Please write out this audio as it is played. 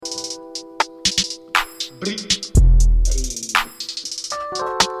Hey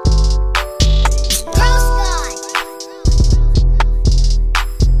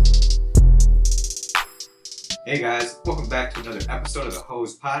guys, welcome back to another episode of the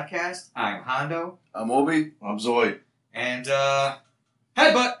Hose Podcast. I'm Hondo. I'm Obi. I'm Zoid. And, Headbutt!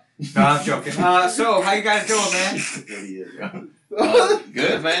 No, I'm joking. So, how you guys doing, man?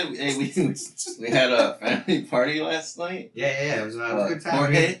 Good, man. Hey, we had a family party last night. Yeah. It was a good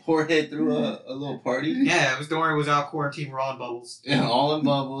time. Jorge threw a little party. Yeah, don't worry, it was all quarantine. We're all in bubbles. Yeah, all in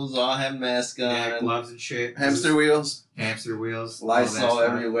bubbles. All had masks on. Yeah, gloves and shit. Hamster wheels. Hamster wheels. Lysol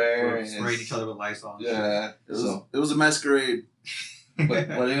everywhere. We're spraying each other with Lysol. Yeah. It was a masquerade. but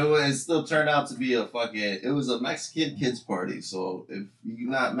it still turned out to be it was a Mexican kids party. So if you're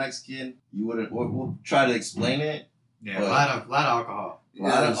not Mexican, you wouldn't. We'll try to explain it. Yeah, a lot of alcohol. A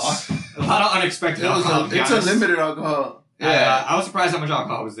lot of unexpected alcohol. It's unlimited alcohol. Yeah, I was surprised how much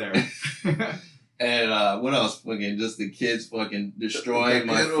alcohol was there. And what else? Fucking just the kids fucking destroying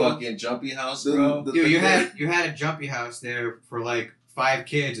my fucking jumpy house, bro. Dude, you had a jumpy house there for like 5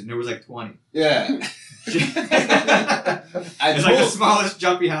 kids, and there was like 20. Yeah. It's like the smallest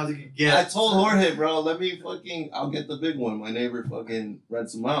jumpy house you can get. I told Jorge, bro, I'll get the big one. My neighbor fucking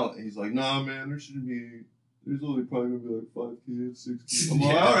rents them out. And he's like, nah, man, there's only probably gonna be like 5 kids, 6 kids. I'm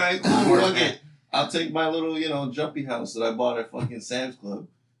like, all right, cool, fuck it. I'll take my little, jumpy house that I bought at fucking Sam's Club.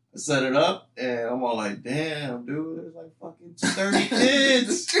 I set it up, and I'm all like, damn, dude, there's like fucking 30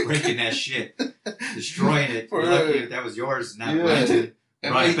 kids. Breaking that shit. Destroying it. You're lucky if that was yours, not rented.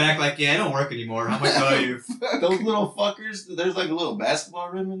 Brought it back like, yeah, it don't work anymore. How much are you? Those little fuckers, there's like a little basketball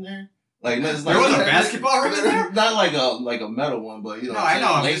rim in there. There was a basketball rim in there? Not like a metal one, but No, I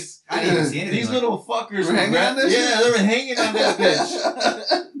know. I didn't even see anything. These little fuckers were hanging on this? Yeah, they were hanging on that bitch.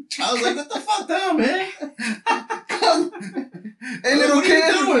 I was like, what the fuck down, man? Hey, little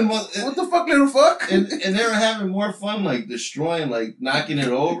kid. Doing? What the fuck, little fuck? And they were having more fun, like destroying, like knocking it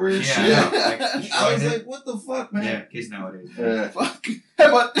over and shit. Yeah, I was like, what the fuck, man? Yeah, kids nowadays. Fuck. Hey,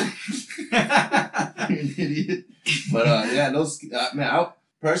 but You're an idiot. But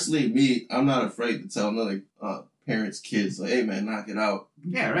personally, I'm not afraid to tell another parent's kids, like, hey man, knock it out.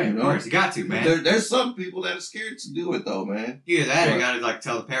 Yeah, right. Of course, you got to, man. There's some people that are scared to do it though, man. Either that, or you got to like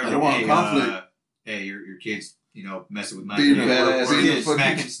tell the parent, I don't want conflict. Hey, your kids, messing with my Being kid, a badass or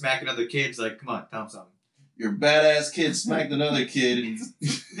kid. smacking other kids. Like, come on, tell them something. Your badass kid smacked another kid, and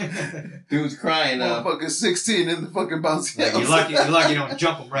dude's crying now. Motherfucking 16 in the fucking bouncy Like, house. you're lucky you don't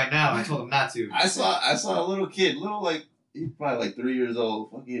jump him right now. I told him not to. I saw a little kid, he's probably like 3 years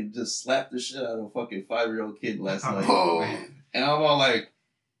old, fucking just slapped the shit out of a fucking 5-year-old kid last night. Oh. And I'm all like,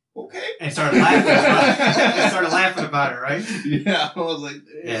 okay. And started laughing about it, right? Yeah, I was like,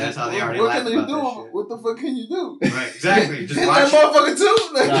 yeah, that's how they already What laugh can they about do? that shit. What the fuck can you do? Right, exactly. Just Hit watch that motherfucker too.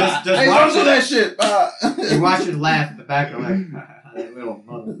 Like, Just hey, watch don't do it. that shit. You watch it laugh in the back of like, that little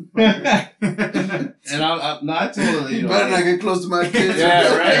motherfucker. And I told her, You better not get close to my kids.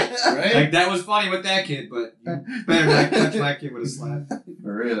 Yeah, right. Like, that was funny with that kid, but you better not touch my kid with a slap.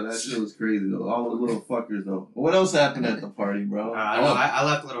 For real, that shit was crazy though. All the little fuckers though. What else happened at the party, bro? I don't know. I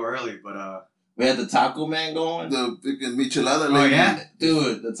left a little early, but we had the Taco Man going. The freaking michelada oh lady. yeah,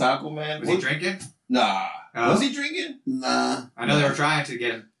 Dude, the Taco Man. was he drinking? Nah. Oh. Was he drinking? Nah. I know they were trying to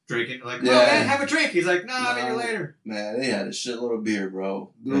get him drinking. Like, Yeah. oh man, have a drink. He's like, nah, maybe later. Man, they had a shitload of beer,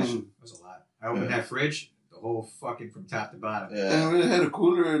 bro. Mm. That was a lot. I opened that fridge, the whole fucking from top to bottom. Yeah. And we had a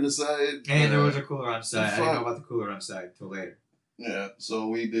cooler on the side. And there was a cooler on the side. I didn't Fuck. know about the cooler on the side till later. Yeah. So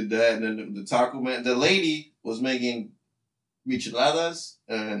we did that, and then the Taco Man. The lady was making micheladas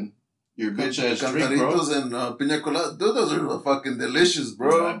and your bitch ass drink, bro. Cantaritos and piña colada. Dude, those are fucking delicious, I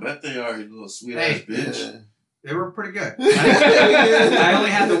bro. bet they are, you little sweet Hey. ass bitch. Yeah. They were pretty good. I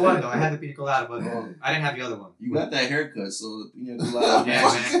only had the one though. I had the pina colada, but I didn't have the other one. You got that haircut, so the piña colada. Yeah,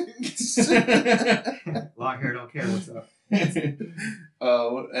 man. Long hair don't care. What's up? And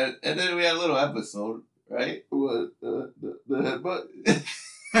then we had a little episode, right? What? The headbutt?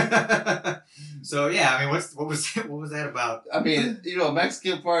 So yeah, I mean, what was that about? I mean,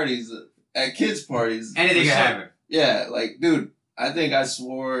 Mexican parties, at kids' parties. Anything can happen. Yeah, like, dude, I think I was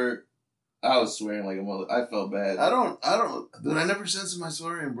swearing like a mother. I felt bad. I don't. Dude, I never censor my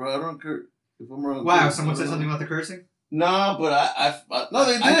swearing, bro. I don't care if I'm wrong. Wow, someone said something about the cursing? No, but I No,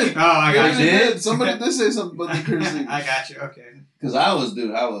 they did. Oh, I got They you. did. Somebody did say something about the cursing. I got you. Okay. Because I was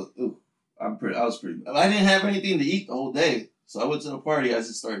pretty. I didn't have anything to eat the whole day. So I went to the party. I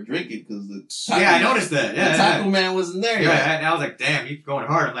just started drinking because I noticed that. Yeah, the Taco Man wasn't there yeah. yet. And I was like, damn, he's going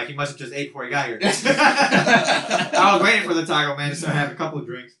hard. I'm like, he must have just ate before he got here. I was waiting for the Taco Man to start having a couple of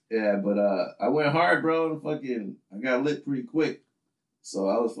drinks. Yeah, but I went hard, bro, and fucking I got lit pretty quick. So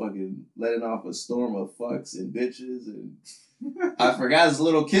I was fucking letting off a storm of fucks and bitches, and I forgot it's a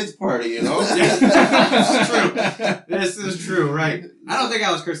little kids party, you know? Yeah, this is true. This is true, right? I don't think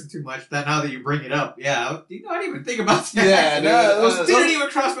I was cursing too much. That now that you bring it up, I didn't even think about that. Yeah, it didn't even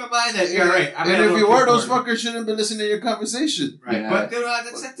cross my mind that you're right. And if you were, those fuckers shouldn't be listening to your conversation. Right, yeah. but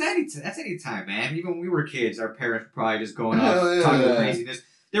that's any time, man. Even when we were kids, our parents were probably just going off talking craziness.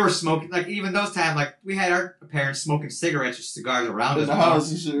 They were smoking, like, even those times, like, we had our parents smoking cigarettes or cigars around us. In the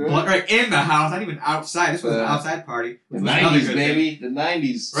house and shit, right? Right, in the house, not even outside. This was an outside party. The 90s, baby. The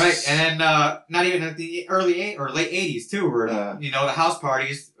 90s. Right, and then not even at the early or late 80s, too, where, the house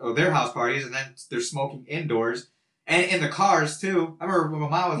parties, or their house parties, and then they're smoking indoors. And in the cars, too. I remember when my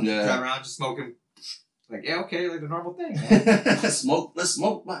mom was driving around just smoking, like, okay, like the normal thing, man. Let's smoke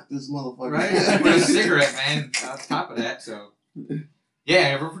back this motherfucker. Right? With a cigarette, man, on top of that, so...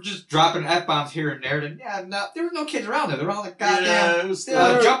 Yeah, if we're just dropping F-bombs here and there, then there were no kids around there. They were all like goddamn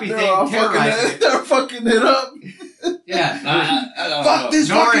jumpy thing terrorizing it. They were fucking it up. Yeah. Fuck this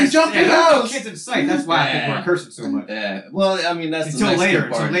fucking jumpy house. No kids in sight. That's why I think we're cursing so much. Yeah. Well, I mean, that's until the later.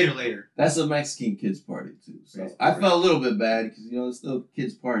 party. Until later. That's a Mexican kids party, too. So Right. I felt a little bit bad because, it's still a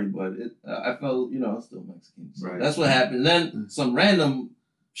kids party, but I felt, it's still Mexican. So Right. that's what happened. Then some random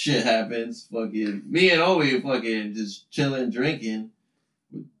shit happens. Fucking me and Owie fucking just chilling, drinking.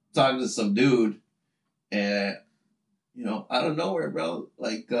 Talking to some dude, and out of nowhere, bro,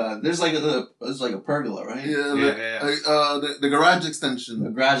 like there's like a pergola, right? The garage extension. The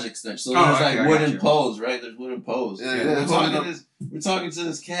garage extension. So there's wooden poles, right? There's wooden poles. Yeah. We're talking to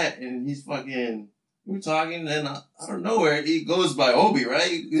this cat, and he's fucking. We're talking, and out of nowhere, he goes by Obi, right?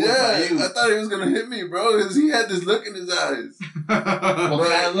 I thought he was gonna hit me, bro, because he had this look in his eyes. What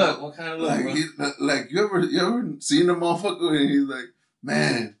kind of look? Like, bro? You ever seen a motherfucker and he's like,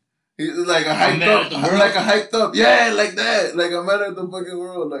 man. He's like a hyped up. Yeah, like that. Like I'm mad at the fucking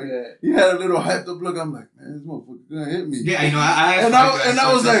world. Like he had a little hyped up look. I'm like, man, this motherfucker gonna hit me. Yeah,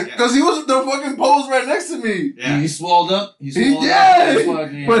 I was like, because he was the fucking poles right next to me. Yeah, he swelled up.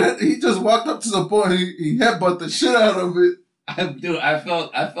 But he just walked up to the pole and he headbutt the shit out of it. Dude, I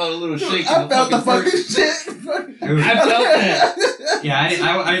felt a little shaky. I felt the fucking shit. Dude, I felt that. Yeah,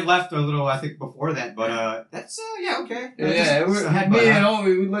 I left a little, I think, before that, but that's okay. Yeah, me and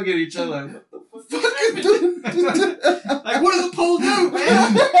Obi, we look at each other like, what the fuck? Like, what does the pole do,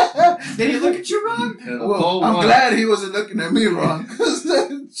 man? Did he look at you wrong? Well, I'm glad he wasn't looking at me wrong.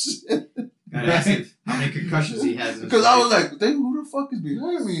 Gotta ask him how many concussions he has. Because I was like, who the fuck is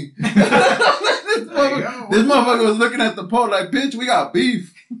behind me? This motherfucker was looking at the pole like, bitch, we got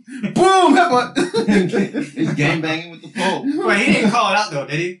beef. Boom! He's gangbanging with the pole. Wait, he didn't call it out though,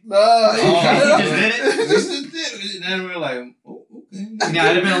 did he? No, he just did it? He just did it. And then we were like, oh, okay.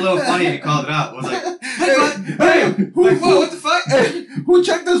 Yeah, it'd have been a little funny if he called it out. It was like, hey, what the fuck? Hey, who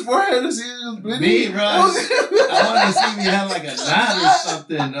checked his forehead to see if it was bleeding? Me, bro. I wanted to see me have like a knot or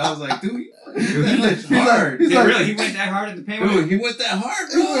something. I was like, dude, he looked hard. Really? He went that hard in the pain? Dude, he went that hard,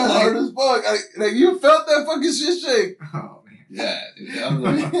 bro. He went hard as fuck. Like, you felt that fucking shit shake. Oh, man. Yeah, dude. I was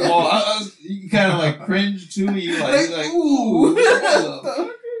like, you kind of like cringe too. You like, ooh.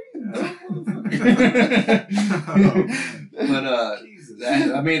 But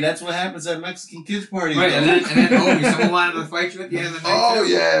I mean, that's what happens at Mexican kids parties. Right, and then someone wanted to fight you at the end of the night. Oh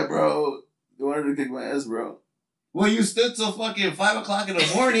yeah, bro. They wanted to kick my ass, bro. Well, you stood till fucking 5 o'clock in the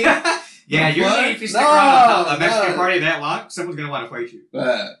morning. Yeah, usually if you stick around a Mexican party that long, someone's gonna want to fight you.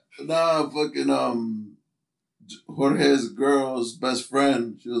 Nah, fucking Jorge's girl's best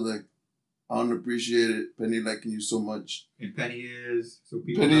friend. She was like, I don't appreciate it. Penny liking you so much. And Penny is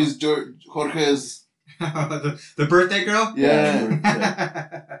Penny's Jorge's the birthday girl.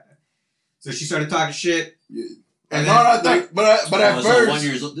 Yeah. So she started talking shit. Yeah. And but at first,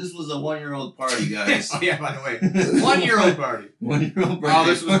 this was a 1-year-old party, guys. Oh yeah, by the way, 1-year-old party. 1-year-old party. All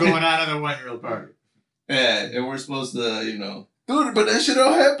this was going on at a 1-year-old party. Yeah, and we're supposed to, dude. But that shit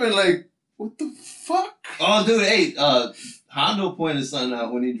all happened. Like, what the fuck? Oh, dude, hey, Hondo pointed something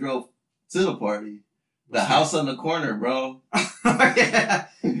out when he drove to the party. The house on the corner, bro. Yeah.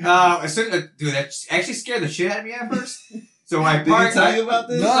 Dude, that actually scared the shit out of me at first. So I parked. Did he tell you about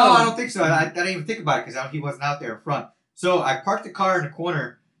this? No, I don't think so. I didn't even think about it because he wasn't out there in front. So I parked the car in the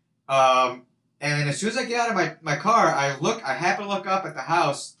corner, and as soon as I get out of my car, I happen to look up at the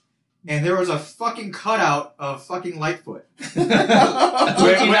house, and there was a fucking cutout of fucking Lightfoot. like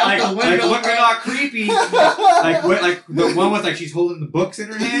looking all creepy. Like the one with she's holding the books in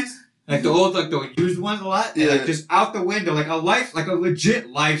her hands. Like the old, the used ones a lot. And just out the window, like a legit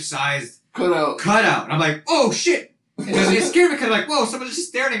life-sized cutout. And I'm like, oh shit. It scared me because like, whoa, someone's just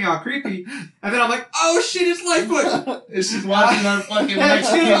staring at me all creepy. And then I'm like, oh shit, it's Lightfoot. And she's watching our fucking She's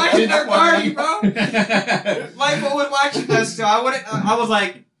Mexican watching kids our party, party. bro. Lightfoot was watching us, so I was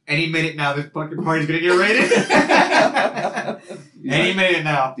like, any minute now, this fucking party's gonna get raided. Any minute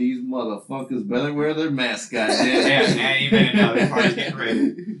now. These motherfuckers better wear their masks, goddamn. Yeah, any minute now, this party's getting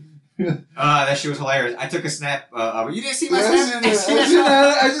raided. That shit was hilarious. I took a snap of it. You didn't see my snap?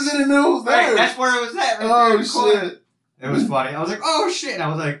 I just didn't know it was there. Right, that's where it was at. Right Oh, there in the corner. shit. It was funny. I was like, oh shit. And I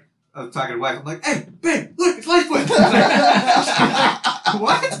was talking to the wife. I'm like, hey, babe, look, it's Lightfoot. She's like,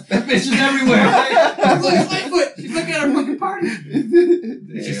 what? That bitch is everywhere. Look, it's Lightfoot. She's looking at her fucking party.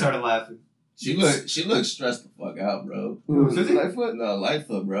 And she started laughing. She looked stressed the fuck out, bro. Was it Lightfoot? No,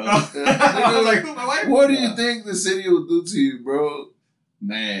 Lightfoot, bro. I was like, who, my wife? What do you think the city will do to you, bro?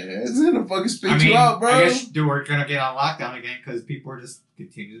 Man, It's gonna fucking spit you out, bro. I guess we're gonna get on lockdown again because people are just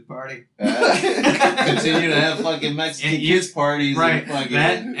continue to party. continue to have fucking Mexican kids parties, Right? And fucking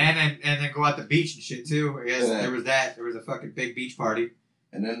That and then go out the beach and shit too. I guess Yeah. there was that. There was a fucking big beach party.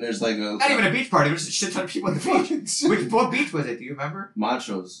 and then there's like Not even a beach party. There was a shit ton of people at the beach. What beach was it? Do you remember?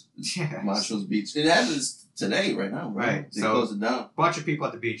 Machos Yeah, Machos Beach. It happens today, right now, bro. Right, They so- closed it down, bunch of people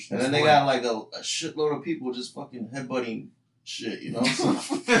at the beach. and this then they morning. got like a shitload of people just fucking headbutting shit, you know. So I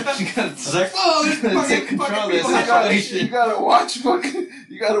was like, whoa, there's Take fucking control of people this headbutting. You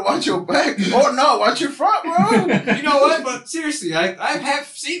gotta watch your back. Oh no, watch your front, bro. You know what? But seriously, I have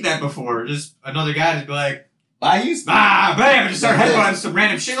seen that before. Just another guy just be like, I used to. bam, and just start headbutting some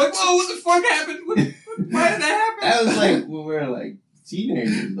random shit. Like, whoa, what the fuck happened? Why did that happen? That was like when we were like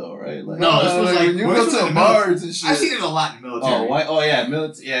teenagers, though, right? Like, No, this was like- when you this go was to in the the bars and shit. I've seen it a lot in the military. Oh, why? Oh, yeah,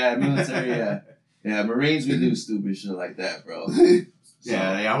 military. Yeah, military. Yeah, Marines. We do stupid shit like that, bro.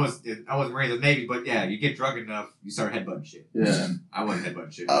 Yeah, I was Marines and Navy, but yeah, you get drunk enough, you start headbutting shit. Yeah. I wasn't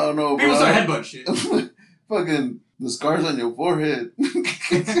headbutting shit. I don't know, People bro. start headbutting shit. Fucking the scars on your forehead.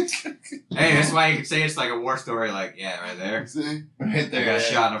 Hey, that's why you can say it's like a war story. Like, yeah, right there. See? Right I there. got a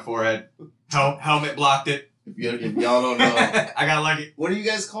shot in the forehead. Helmet blocked it. If y'all don't know, I got lucky. what do you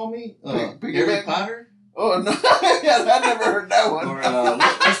guys call me? Piggy Harry bank? Potter? Oh no! Yeah, I never heard that one. Or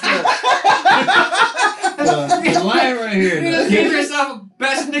what's the line right here? Give yourself a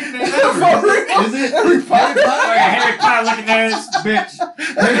best nickname ever. Is it Harry Potter? Oh, yeah, Harry Potter looking at this bitch.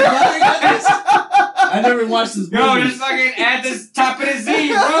 Harry Potter got this? I never watched this movie. Yo, just fucking add the top of the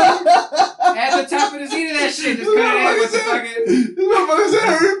Z, bro. Add the top of the Z to that shit. Just cut it in with the fucking. This motherfucker said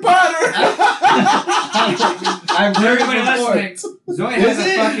Harry Potter. I've heard Everybody it before. listening. Zoe has Is a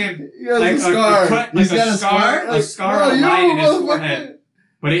it? fucking He has like a scar. He's got a scar? a scar Bro, you line in his motherfucker. forehead.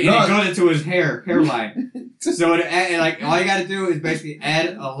 But it No. goes into his hairline. So like all you gotta do is basically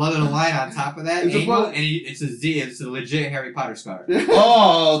add another line on top of that It's a angle, bug. and it's a Z. It's a legit Harry Potter scar.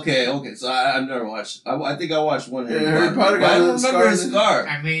 Oh, okay. So I've never watched. I think I watched one Harry Harry Potter. Potter but I got don't a remember his scar. scar.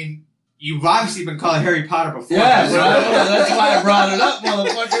 I mean, you've obviously been called Harry Potter before. Yeah, so- that's why I brought it up,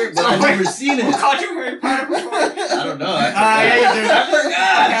 motherfucker. But I've never seen Who it. called you Harry Potter before? I don't know. I Yeah, you do. I forgot.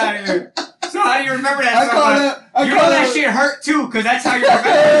 Get out of here. So how do you remember that? I so call much? that. I You call know that that shit hurt too, because that's how you remember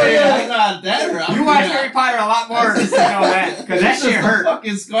Yeah, it. not that rough. You watch Harry Potter a lot more to know that, because that It's shit just a hurt.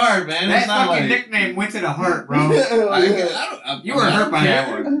 fucking scar, man. That It's not fucking like. nickname went to the heart, bro. You were I hurt don't by that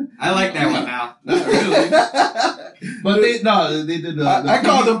care. one. I like that one now. Not really. But they did the. I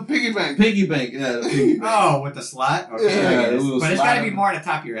call them piggy bank. piggy bank. Yeah, the piggy bank. Oh, with the slot? Okay, Yeah, I guess. the little But it's got to slot. be more on the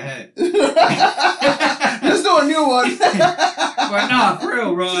top of your head. Let's do a new one. But no, for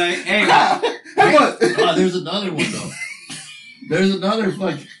real, bro. Like, hey, What? Oh, there's another one though. There's another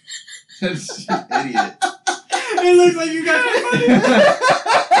fucking idiot. it looks like you got that money.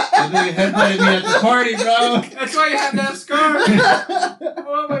 That nigga headbutted me at the party, bro. That's why you have that scar.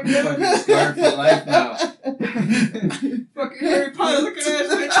 Oh my god. Fucking scarred for life now. Fucking Harry Potter looking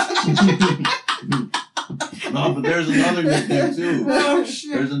ass bitch. No, but there's another nickname too. Oh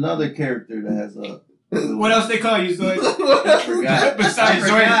shit. There's another character that has a. What else they call you, Zoe? I forgot. Besides I Zoe.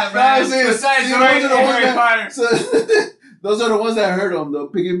 forgot, Guys, man. Besides see, Zoe those are and the ones Harry that- Potter. So, those are the ones that heard them, the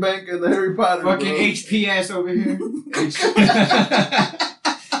piggy bank and the Harry Potter. Fucking bro. HP ass over here.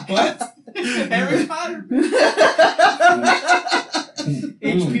 What? Harry Potter.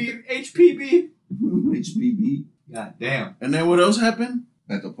 HPB. HBB God damn. And then what else happened?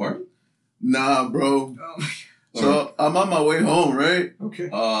 at the party. Nah, bro. Oh, So I'm on my way home, right? okay.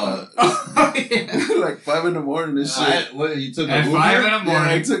 Uh, Oh, yeah. Like 5 in the morning and shit. what you took At a Uber? 5 in the Yeah, I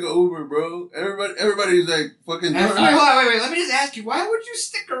morning. took an Uber, bro. Everybody's like fucking. At drunk. five, wait. Let me just ask you, why would you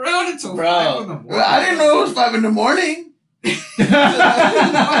stick around until Bro. 5 in the morning? I didn't know it was 5 in the morning.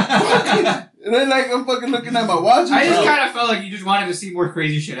 And And then like I'm fucking looking at my watch. I just kind of felt like you just wanted to see more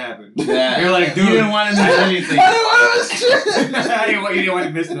crazy shit happen. Yeah. You're like, dude, you didn't want to miss anything. I didn't want to miss shit. you didn't want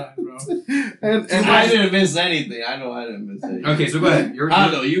to miss nothing, bro. And I didn't miss anything. I know I didn't miss anything. Okay, so go ahead.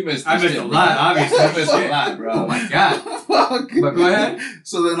 I know you missed. I missed shit, a lot, obviously. I missed a lot, bro. Oh my god. Fuck. But go ahead.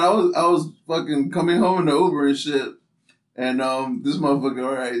 So then I was fucking coming home in the Uber and shit. And this motherfucker,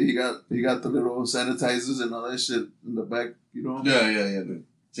 all right, he got the little sanitizers and all that shit in the back, you know? Yeah.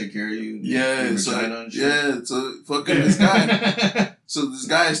 Take care of you. Yeah, so fucking this guy. So this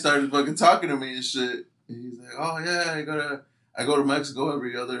guy started fucking talking to me and shit. And he's like, "Oh yeah, I go to Mexico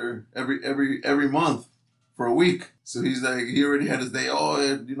every month for a week." So he's like, he already had his day. Oh,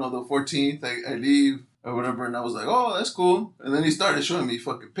 the 14th, I leave or whatever. And I was like, "Oh, that's cool." And then he started showing me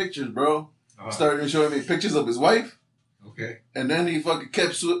fucking pictures, bro. Started showing me pictures of his wife. Okay. And then he fucking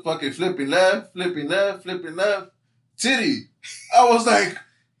kept fucking flipping left. Titty. I was like,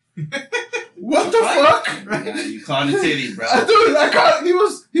 what the fuck? Yeah, you caught a titty, bro. Dude, I caught.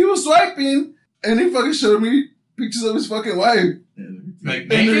 He was swiping, and he fucking showed me pictures of his fucking wife. Like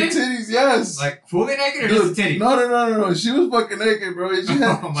And their naked? titties, yes. Like fully naked or Dude, just a titty? No. She was fucking naked, bro. She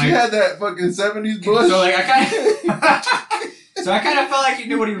had that fucking 70s bush. So like I kind of felt like you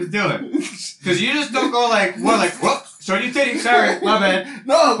knew what he was doing, because you just don't go like, whoop, show your titties. Sorry, my bad.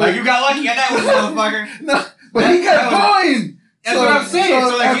 No, but Like you got lucky on that one, motherfucker. no, but he kept going. That's what I'm saying.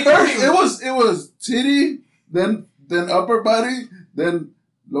 So like at first it was titty, then upper body, then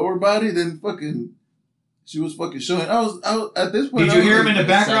lower body, then fucking. She was fucking showing. I was at this point. Did you hear him in the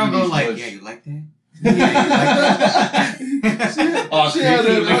background going like, push. "Yeah, you like that?" Oh, She had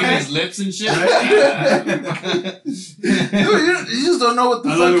creepy, a- licking his lips and shit. Dude, you just don't know what the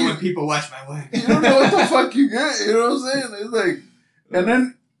I fuck love it you. when people watch my wife. You don't know what the fuck you get. You know what I'm saying? It's like, and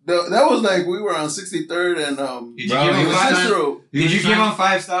then that was like we were on 63rd and Did you Bro, give he him was five? trying- Did you give him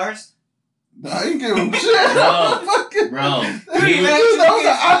 5 stars? I didn't give him shit. Bro. Fucking, Bro, dude, that was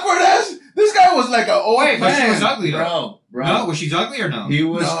an awkward ass. This guy was like an old Wait, but she man. was ugly though. bro. No, was she ugly or no? He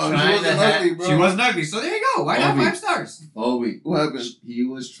was No, she trying to wasn't have. ugly, bro. She wasn't ugly, so there you go. Why not Obi. 5 stars? What happened? He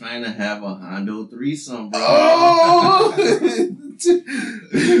was trying to have a Hondo threesome, bro. Oh!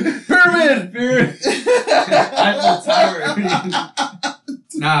 Pyramid! Eiffel Tower.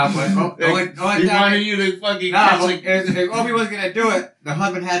 Nah, but He wanted you to fucking Nah, catch but if Obi was gonna do it, the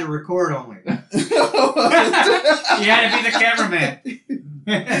husband had to record only. He had to be the cameraman.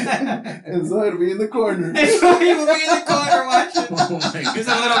 And so I'd be in the corner. And so he would be in the corner watching. Oh my It's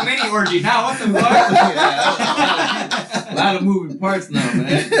a little mini orgy. Now, what the fuck? A lot of moving parts now,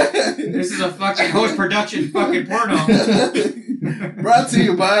 man. This is a fucking host production fucking porno. Brought to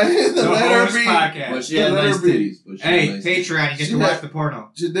you by the The letter Host B. Podcast. But she had nice titties. But she Hey, had nice Patreon, you get She to had- watch the porno.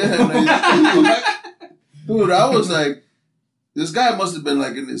 She did have nice. Dude, I was like, this guy must have been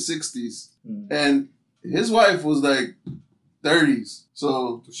like in his 60s. And his wife was like 30s.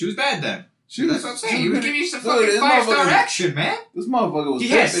 So She was bad then. she That's what I'm saying. He was giving you some Dude, fucking this 5-star motherfucker- action, man. This motherfucker was He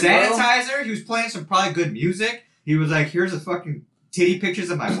had tripping, bro. sanitizer. He was playing some probably good music. He was like, here's a fucking titty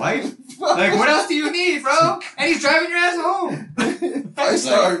pictures of my wife. Like, what else do you need, bro? And he's driving your ass home. 5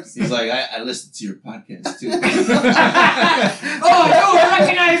 stars. He's like, I listened to your podcast too. Oh, no, I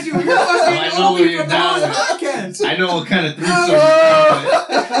recognize you. You're I fucking know Obi what you're from the down Host with. Podcast. I know what kind of threesome Oh!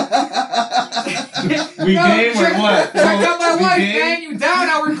 we game or what? Check out my We wife, game? man. You down,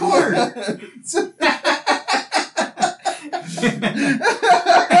 I'll record.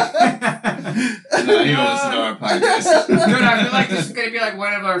 No, he don't listen to our podcast. Dude, I feel like this is going to be like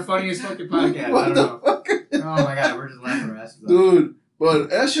one of our funniest fucking podcasts. I What don't the know. fuck? Oh my god, we're just laughing our asses off. Dude, but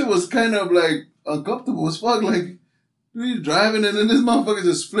that shit was kind of like uncomfortable as fuck. Like, you driving and then this motherfucker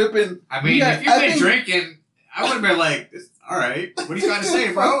just flipping. I mean, Yeah, if you've I been think- drinking, I would have been like, alright, what are you trying to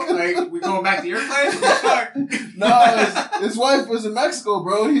say, bro? Like, we going back to your place? What the fuck? No, his wife was in Mexico,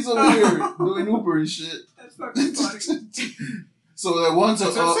 bro. He's over here doing Uber and shit. That's fucking funny. So that once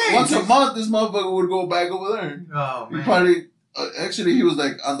That's what I'm saying. a month, this motherfucker would go back over there. Oh, He man. probably actually he was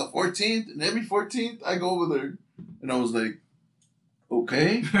like on the 14th, and every 14th I go over there, and I was like,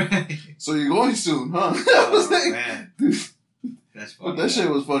 okay, so you're going soon, huh? I was Oh, like, man. dude, That's but funny. that shit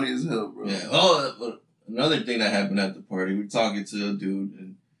was funny as hell, bro. Yeah. Oh, but another thing that happened at the party, we were talking to a dude,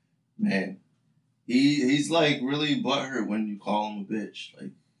 and man, he's like really butthurt when you call him a bitch. Like,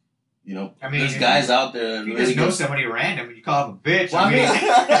 you know, I mean, there's if guys out there that If you really just know get- somebody random and you call them a bitch, Well, I mean,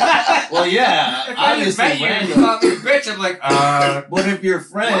 if well, yeah, I just obviously met you and you random. call me a bitch, I'm like, But if you're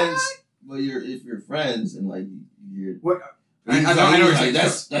friends, if you're friends and like you're, What? he's I like, know what he's you're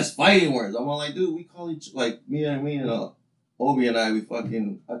like, that's fighting words. I'm all like, dude, we call each like me and Obi and I,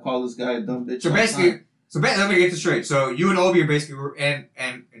 I call this guy a dumb bitch. So all the basically, time. So let me get this straight. So you and Obi are basically,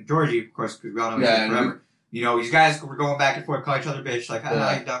 and Georgie, of course, because we all know each other forever. You know, you guys were going back and forth, call each other bitch, like, how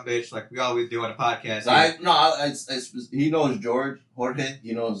you dumb bitch, like we always do on a podcast. He knows Jorge,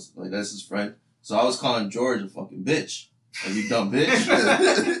 he knows, like, that's his friend. So I was calling George a fucking bitch. Like, you dumb bitch.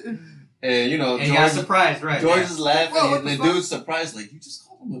 And, you know, and George, you got surprised, right? George is laughing, and the dude's surprised, like, you just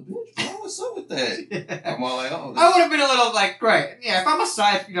called him a bitch, bro? What's up with that? I'm all like, oh. I would have been a little, like, right. Yeah, if I'm a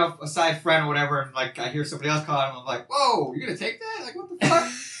side friend or whatever, and, like, I hear somebody else calling him, I'm like, whoa, you're gonna take that? Like, what the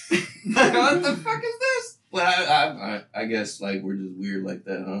fuck? What the fuck is this? Well, I guess, like, we're just weird like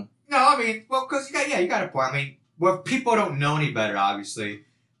that, huh? No, I mean, well, because you got a point. I mean, well, people don't know any better, obviously.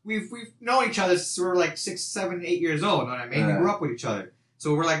 We've known each other since we were like 6, 7, 8 years old. You know what I mean? We grew up with each other,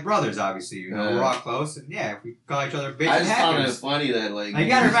 so we're like brothers. Obviously, you know, we're all close, and yeah, if we call each other bitch, I just found it funny that like you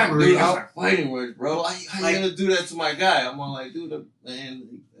gotta remember, dude, you know, like, fighting words, bro. How you gonna do that to my guy? I'm all like, dude,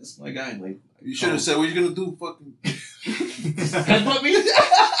 man, that's my guy. Like, you should have said, what you gonna do? Fucking headbutt me?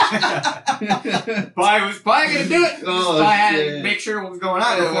 Probably was probably gonna do it. Oh, so I had to make sure what was going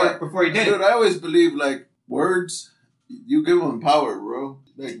on before he did it. Dude, I always believe like words, you give them power, bro.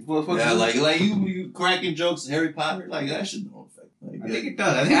 Like, yeah, like you cracking jokes, Harry Potter, like that should don't affect. Like, I think it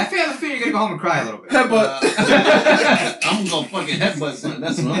does. I feel you're gonna go home and cry a little bit. Headbutt. I'm gonna fucking headbutt something.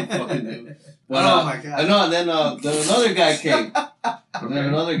 That's what I'm fucking doing. But, oh my god. No, then another guy came. Then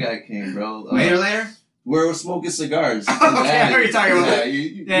another guy came, bro. Later. We're smoking cigars. Okay, I know you're talking about.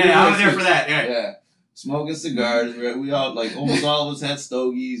 Yeah, I was there for that. Yeah. Smoking cigars. We all, like, almost all of us had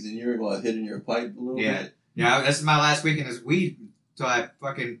stogies, and you're hitting your pipe a little bit. Yeah, this is my last weekend is weed, so I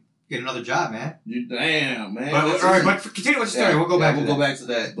fucking get another job, man. Damn, man. But, all right, but continue with the story. We'll go back. We'll go back to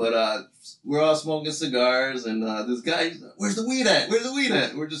that. But we're all smoking cigars, and this guy, he's like, "Where's the weed at? Where's the weed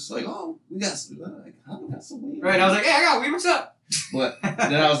at?" We're just like, "Oh, we got some." Like, "How we got some weed?" Right. I was like, "Hey, I got weed. What's up?" But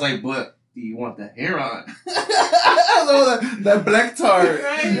then I was like, "But do you want the hair on?" that black tar.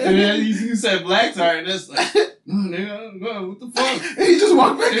 Right? And then you said black tar, and it's like, no, what the fuck? He just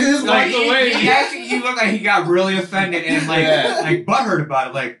walked back in. Like, he looked like he got really offended and like butthurt about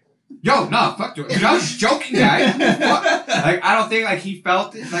it. Like, yo, no, fuck you. I was joking, guy. Like, I don't think like he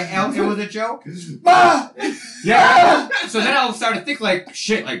felt it. Like, it was a joke. Yeah. So then I started to think like,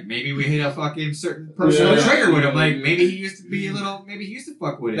 shit. Like, maybe we hit a fucking certain personal trigger with him. Like, maybe he used to be a little. Maybe he used to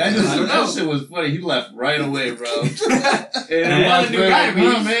fuck with it. That shit was funny. He left right away, bro. And I new guy to me.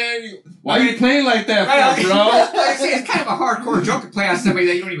 Man, why are you playing like that, for, bro? Like, see, it's kind of a hardcore joke to play on somebody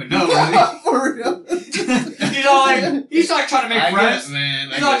that you don't even know. Really. For real. He's like trying to make friends. Guess,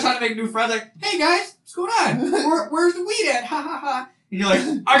 man. He's like trying to make new friends. Like, hey guys, what's going on? Where's the weed at? Ha ha ha. And you're like,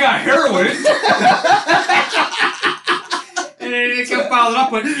 I got heroin. And then they kept following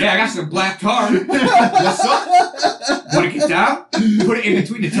up with, yeah, I got some black tar. What's up? Want to get down? Put it in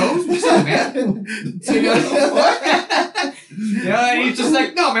between the toes? What's up, man? And he's just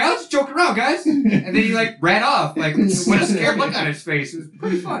like, no, man, I was just joking around, guys. And then he, like, ran off, like, with a scared look on his face. It was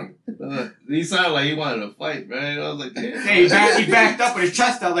pretty funny. He sounded like he wanted to fight, man. I was like, damn. Yeah, he backed up with his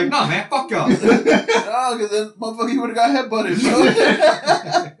chest out, like, no, man, fuck y'all. Oh, because then motherfucker, he would have got headbutted, bro.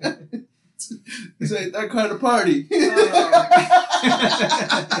 It's like that kind of party.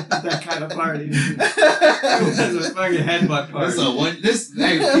 That kind of party. This is a fucking headbutt party.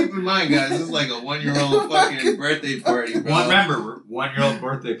 Hey, keep in mind, guys, this is like a 1-year-old fucking birthday party, bro. Remember, 1-year-old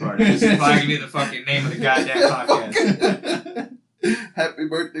birthday party. This is probably gonna be the fucking name of the goddamn podcast. Happy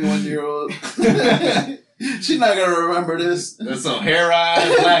birthday, 1-year-old. She's not gonna remember this. That's a hair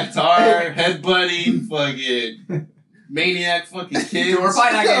on, black tar, headbutting, fucking maniac fucking kids. We're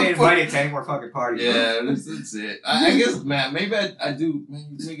probably not getting invited to any more fucking parties. Yeah, that's it. I guess, man, maybe I do. Man,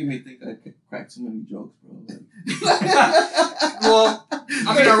 you're making me think I could crack too many jokes, bro. Well,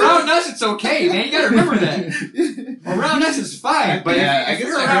 I mean, around us it's okay, man. You gotta remember that. Around us it's fine, but yeah, if I guess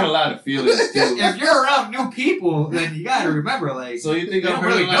you're I around hurt a lot of feelings too. If you're around new people, then you gotta remember, like, so you think they don't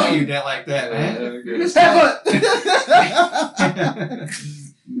really know you that like that, man. Okay.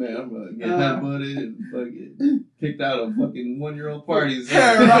 Man, I'm gonna get headbutted and fucking kicked out of fucking 1-year-old parties.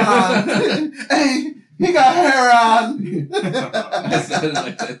 Hair on. Hey, he got hair on. I sounded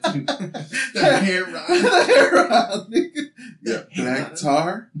like that too. The hair on. The hair on. Yeah, black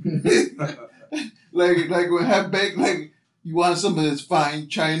tar. like when half baked, like you want some of this fine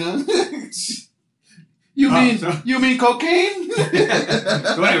china. You mean cocaine?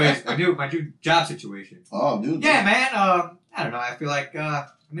 So anyways, my new job situation. Oh, dude. Yeah, man. I don't know. I feel like I'm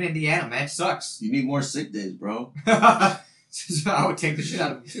in Indiana, man. It sucks. You need more sick days, bro. So I would take the shit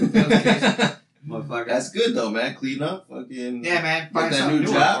out of him too. If that was the case. Motherfucker. That's good though, man. Clean up, fucking. Yeah, man. Get Find that something new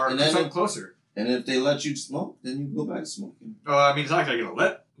new job, or and then something closer. And if they let you smoke, then you go back smoking. I mean, it's not like I'm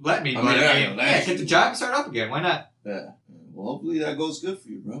gonna let me. I But mean, yeah, get the job and start up again. Why not? Yeah. Well, hopefully that goes good for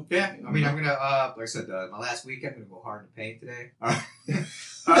you, bro. Yeah, I mean, I'm gonna, like I said, my last week, I'm gonna go hard in the paint today.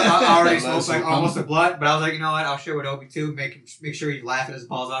 I already smoked like almost a blunt, but I was like, you know what? I'll share with Obi too. Make sure he's laughing his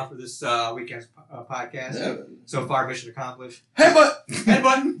balls off for this weekend's podcast. Yeah. So far, mission accomplished. Headbutt.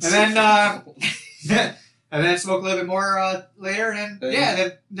 And then, and then smoke a little bit more later, and then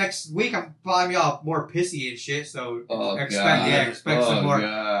then next week I'm probably all more pissy and shit. So expect some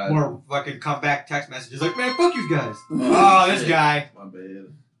more fucking comeback text messages like, man, fuck you guys. Oh, this guy. My bad.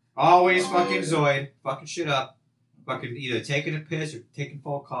 Always fucking Zoid, fucking shit up. Fucking either taking a piss or taking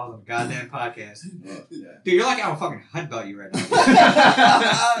phone calls on the goddamn podcast. Dude, you're like, I'm fucking headbutt you right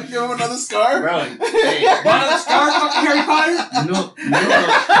now. Give him another scar? Bro, hey. Another scar, fucking Harry Potter?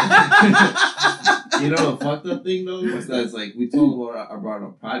 You know the fucked up thing though? Is that it's like we told him about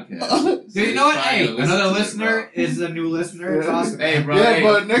our podcast. Dude, you know what? Hey, another listener is a new listener. It's awesome. Hey, bro. Yeah, hey,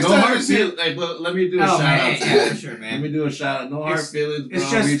 but next no time hard you see feelings. Hey, but let me do a shout out. Yeah, sure, man. Let me do a shout out. No hard feelings, bro. It's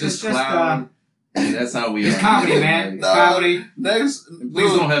just, we just clown. And that's how we it's are. comedy, man. It's comedy. Next,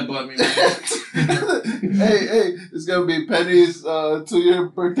 Please don't headbutt me, man. hey, it's gonna be Penny's 2-year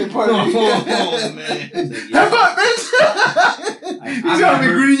birthday party. Oh, man. Headbutt, bitch! He's gonna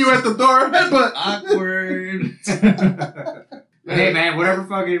be greeting you at the door. Headbutt. Awkward. Hey, man, whatever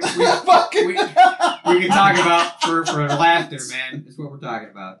fucking we can talk about for laughter, man. That's what we're talking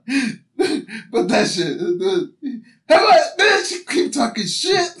about. But that shit. Headbutt, bitch! Keep talking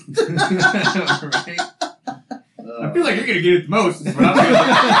shit. Right? I feel like you're gonna get it the most. Is what I'm gonna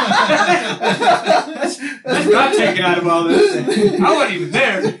That's what I'm taking out of all this. I wasn't even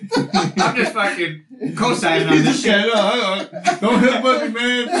there. I'm just fucking co-signing on this shit. Don't headbutt me,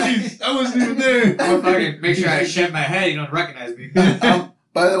 man. Please. I wasn't even there. I'm gonna fucking make sure I shave my head. You don't recognize me.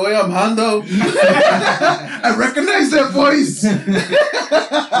 By the way, I'm Hondo. I recognize that voice.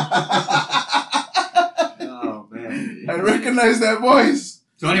 Oh man. I recognize that voice.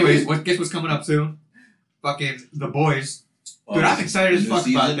 So, anyways, guess what's coming up soon? Fucking The Boys. Dude, I'm excited as fuck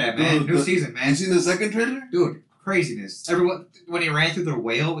about that, man. New season, man. You seen the second trailer? Dude, craziness. Everyone, when he ran through the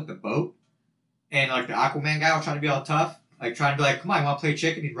whale with the boat, and like the Aquaman guy was trying to be all tough, like trying to be like, come on, you want to play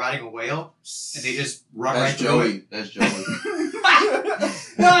chicken? He's riding a whale, and they just run right through it. That's Joey.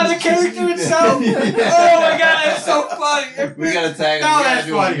 No, the character itself. Oh my god, that's so funny. We gotta tag him. No, We gotta that's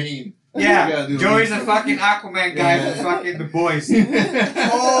do funny. a meme. Yeah, Joey's the fucking Aquaman guy from fucking The Boys.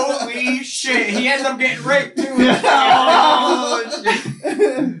 Holy shit, he ends up getting raped too. Oh, shit.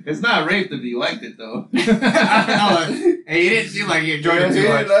 It's not rape if you liked it though. I don't know. Hey, he didn't seem like he enjoyed it He too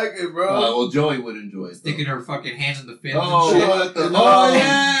didn't much. like it, bro. Well, Joey would enjoy it. Sticking her fucking hands in the fins Oh, and shit. what the-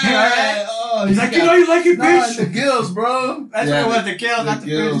 yeah. Oh, He's like, you know you like it, Nah, bitch. the gills, bro. That's Yeah, what it was, the kills, not the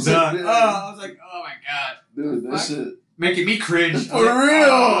gills. fins. Yeah. Oh, I was like, oh my god. Dude, that Fuck. shit. Making me cringe. For I was like, real.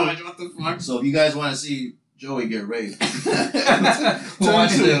 oh, what the fuck? So if you guys want to see Joey get raped, watch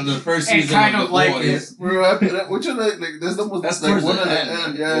the first And season kind of of The like Boys. it. We're happy that which one like that's the most That's like towards one the at the end,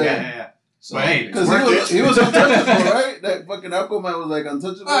 end, Yeah, yeah. yeah. So, But hey, Because Worth he was untouchable, right? That fucking Aquaman was like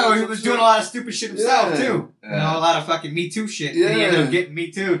untouchable. Oh, he was doing a lot of stupid shit himself Yeah. too. You know, a lot of fucking Me Too shit. And he Yeah. ended up getting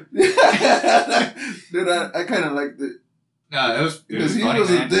Me Too. Dude, I kind of liked it No, it was because he funny, was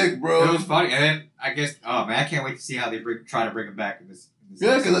man. a dick, bro. It was funny, and then I guess, oh man, I can't wait to see how they try to bring him back in this.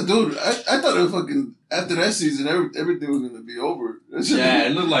 Yeah, because dude, I thought it was fucking after that season, everything was gonna be over. yeah,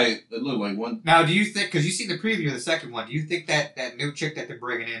 it looked like one. Now, do you think? Because you seen the preview of the second one, do you think that new chick that they're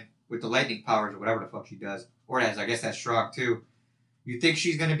bringing in with the lightning powers or whatever the fuck she does, or I guess that's strong too. You think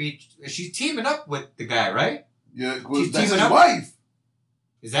she's gonna be? She's teaming up with the guy, right? Yeah, She's that's his teaming up? wife.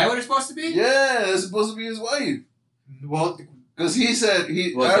 Is that what it's supposed to be? Yeah, it's supposed to be his wife. Well, Because he said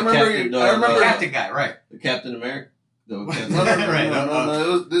he. Was I the remember. captain, I the remember. captain guy, right? The Captain America. No, Right,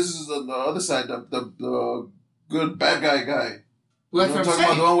 no. This is the other side. The good bad guy. Well, You know that's what what I'm I'm talking about,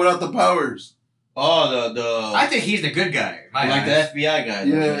 saying. the one without the powers. Oh, the I think he's the good guy. in my like eyes. the FBI guy,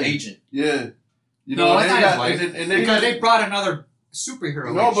 Yeah. the agent. Yeah. You No, and that's they not his got- wife. and they Because got- they brought another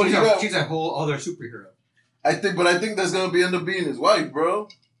superhero. No, in. but She's a whole other superhero. I think that's gonna end up being his wife, bro.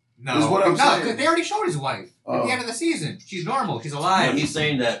 No, Is what I'm no, saying. because they already showed his wife at Oh. the end of the season. She's normal. She's No, alive. he's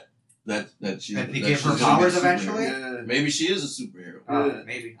saying that she's That they that give she's her gonna be a powers superhero. eventually? Yeah. Maybe she is a superhero. Yeah.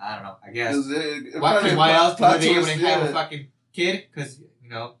 Maybe, I don't know. I guess. Why else would they able to have a fucking kid? Because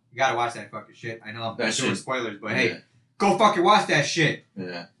you gotta watch that fucking shit. I know I'm That doing shit. spoilers, but hey, go fucking watch that shit.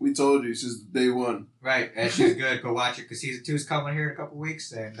 Yeah. We told you since day one. Right, that shit's good. Go watch it because season 2 is coming here in a couple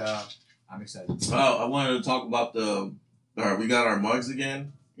weeks, and I'm excited. Well, I wanted to talk about we got our mugs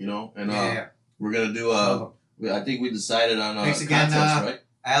again, and Yeah. we're gonna do I think we decided on a Thanks again, contest, right?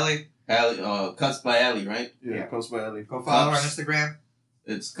 Allie, Allie, Cuts by Allie, right? Yeah, Yeah. Coast by Alley. go follow her on Cups. Instagram.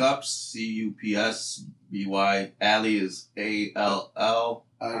 It's Cups, CUPSBY. Allie is ALLIE.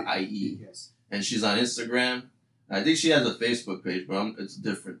 Yes. And she's on Instagram. I think she has a Facebook page, but it's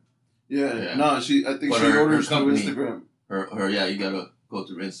different. Yeah. No, I think But she her orders through company- Instagram. Yeah, you gotta go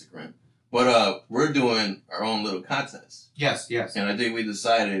through Instagram. But we're doing our own little contest. Yes. And I think we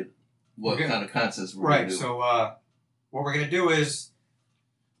decided what kind of contest we're gonna do. So what we're gonna do is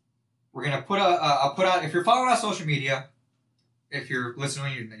we're gonna put I'll put out, if you're following us on social media, if you're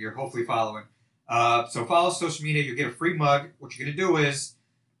listening, you're hopefully following. So follow social media, you get a free mug. What you're gonna do is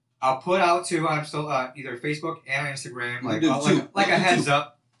I'll put out to either Facebook and Instagram like a heads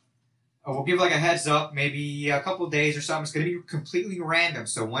up. We'll give like a heads up, maybe a couple of days or something. It's gonna be completely random.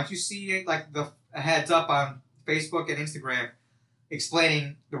 So once you see like a heads up on Facebook and Instagram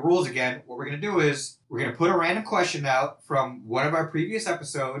explaining the rules again, what we're gonna do is we're gonna put a random question out from one of our previous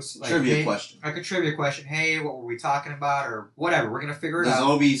episodes, like question, like a trivia question. Hey, what were we talking about, or whatever? We're gonna figure it Does out.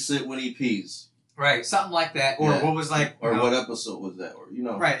 Obi sit when he pees? Right, something like that, or what was like, or what episode was that, or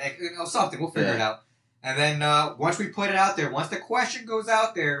right, like, something. We'll figure it out. And then once we put it out there, once the question goes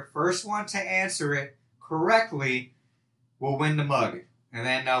out there, first one to answer it correctly will win the mug. And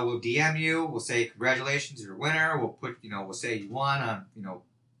then we'll DM you. We'll say congratulations, you're a winner. We'll put, we'll say you won on,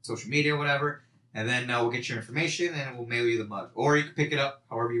 social media or whatever. And then we'll get your information and we'll mail you the mug. Or you can pick it up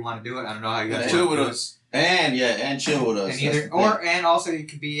however you want to do it. I don't know how you guys chill with us. And chill with us. And also you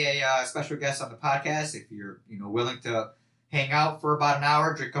could be a special guest on the podcast if you're, willing to hang out for about an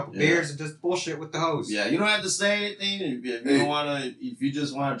hour, drink a couple beers, and just bullshit with the host. Yeah, you don't have to say anything if you don't want to. If you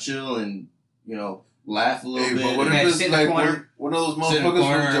just want to chill and laugh a little bit. But what if it's like one of those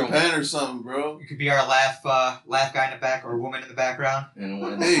motherfuckers from Japan or something, bro? You could be our laugh guy in the back or woman in the background.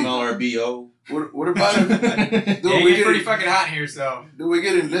 And smell our BO. What about it? Dude, it's pretty fucking hot in here, so. Dude, we're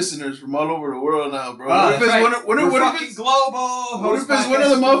getting listeners from all over the world now, bro. What if it's what if it's global? What if it's one of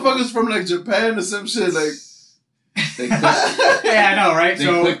the motherfuckers from like Japan or some shit like? Yeah, I know, right? They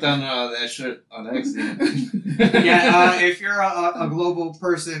clicked on that shit on accident. If you're a global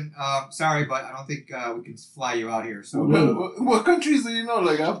person, sorry, but I don't think we can fly you out here. So, what countries do you know?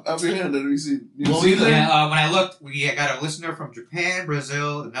 Like I've been here that we see. New Zealand. Yeah, when I looked, we got a listener from Japan,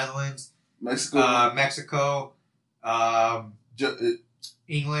 Brazil, the Netherlands, Mexico,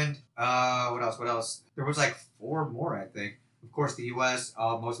 England. What else? There was like 4 more, I think. Of course, the U.S.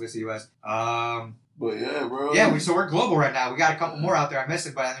 Mostly it's the U.S. But yeah, bro. Yeah, so we're global right now. We got a couple more out there. I missed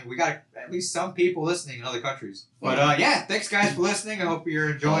it, but I think we got at least some people listening in other countries. But thanks guys for listening. I hope you're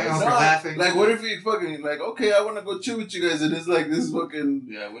enjoying. I hope you're laughing. Like, what if we fucking okay, I want to go chill with you guys, and it's like this fucking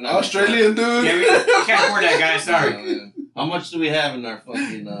we're not Australian dude. Yeah, we can't afford that, guys. Sorry. How much do we have in our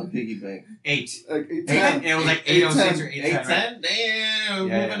fucking piggy bank? 8. Like 8. It was like 806 or 810. Damn,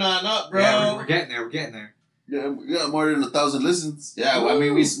 we're moving on up, bro. Yeah, we're getting there. We're getting there. Yeah, we got more than 1,000 listens. Yeah, I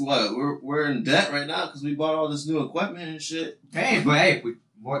mean, we're in debt right now because we bought all this new equipment and shit.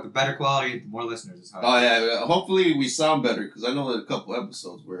 The better quality, the more listeners is how. Oh yeah, hopefully we sound better because I know that a couple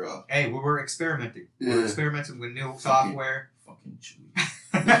episodes where. We were experimenting. Yeah. We're experimenting with new software. Fucking chewy.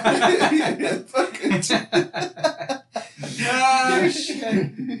 Oh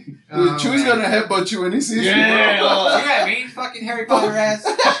shit! Dude, Chew's gonna headbutt you when he sees you. Yeah, me, fucking Harry Potter ass.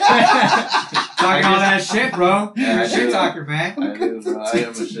 Talking all that shit, bro. You're a shit talker, man. I do, bro. I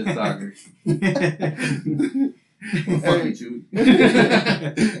am a shit talker. Fucking Chewy.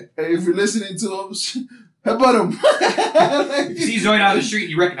 Hey, if you're listening to him, headbutt him. If you see Zoid on the street,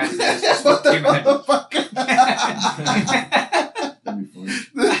 you recognize his ass. What the motherfucker? That'd be funny.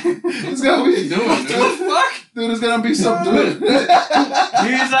 It's gonna be doing, What the fuck? Dude, it's gonna be some dude.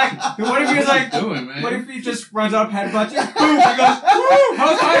 He's like, what if he's like, doing, man? what if he just runs up, headbutts you, boom, he goes, woo,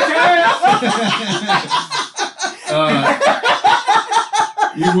 how's my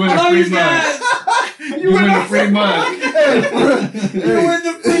You win a free mug. You win a free mug. You win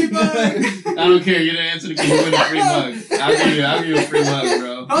the free mug. I don't care. You didn't answer the question. You win a free mug. I'll give you a free mug,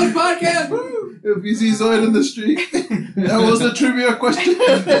 bro. How's podcast? Woo. If you see Zoid in the street, that was the trivia question.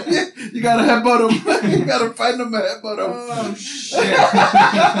 You gotta headbutt him. You gotta find him and headbutt him. Oh, shit.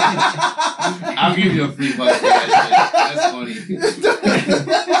 I'll give you a free mug for that shit. That's funny.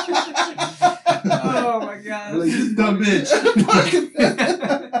 Oh, my God. Like, this dumb bitch.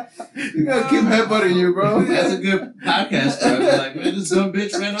 You gotta keep headbutting you, bro. That's a good podcast, bro. I'd be like, man, this dumb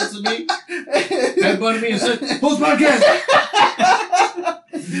bitch ran up to me, headbutted me and said, "Who's podcast?"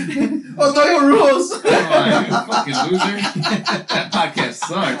 Oh, no rules. Oh, you fucking loser. That podcast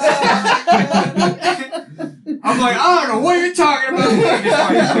sucks. I'm like, I don't know what you're talking about.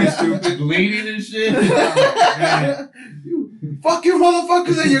 Just stupid. Bleeding and shit. Oh, man. Fuck you,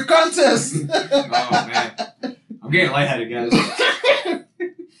 motherfuckers, in your contest. Oh, man. I'm getting lightheaded, guys.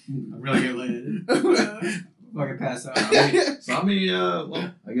 really get lit. Fucking pass out. So how many,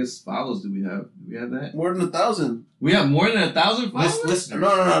 I guess follows do we have? Do we have that? More than 1,000. We have more than 1,000 followers? Listeners.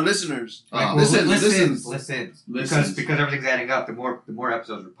 No, listeners. Oh, Listens. Listens. Because everything's adding up. The more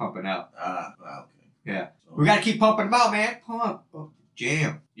episodes we're pumping out. Okay. Yeah. So, We gotta keep pumping them out, man. Pump. Oh,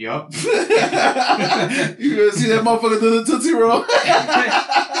 jam. Yup. You gonna see that motherfucker do the Tootsie Roll?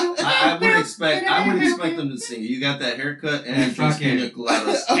 I would expect them to sing. You got that haircut and drink Fucking- pina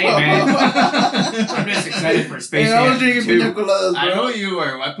coladas. Hey, man. I'm just excited for Space Hey, I was Jam drinking 2. pina coladas, bro. I know you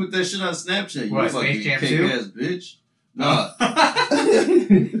were. I put that shit on Snapchat. You What, fucking Space Jam cake 2? ass bitch. No.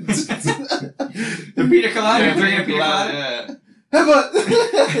 The pina colada. You're drinking a pina colada. Yeah. How about?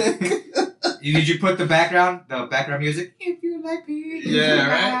 Did you put the background music? If you like pina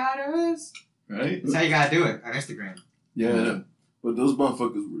coladas. Right? That's how you gotta do it on Instagram. Yeah, but those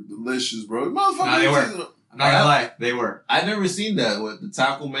motherfuckers were delicious, bro. Motherfuckers. Nah, they were. I'm not gonna lie, they were. I've never seen that with the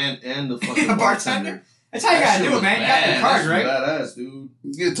taco man and the fucking The bartender. bartender? That's how you gotta do it, man. You got the card, right? Badass, dude.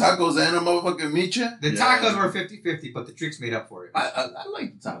 You get tacos and a motherfucking meat ya? The Yeah. tacos were 50-50, but the tricks made up for it. I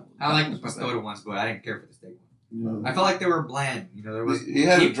like the tacos. I like the pastora ones, but I didn't care for the steak one. Yeah. I felt like they were bland. You know, there was He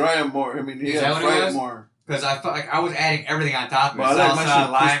had to dry them more. I mean, he Is had that to what it fry it was? more. because I felt like I was adding everything on top of it. But I like my Salsa,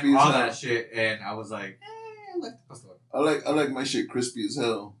 shit lime, crispy as all hell. that shit, and I was like, I like the pastor. I like my shit crispy as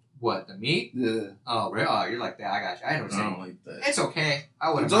hell. What, the meat? Yeah. Oh, really? Oh, you're like that. I got you. I know what I you're don't saying. like that. It's okay. I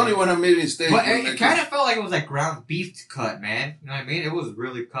wouldn't It's only mind. when I'm eating steak. But when it kind of felt like it was like ground beef cut, man. You know what I mean? It was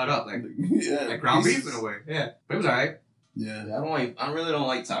really cut up, like yeah, like ground pieces. beef in a way. Yeah, but it was alright. Yeah. I really don't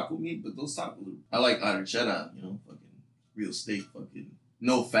like taco meat, but those tacos, I like arrachera, fucking real steak, fucking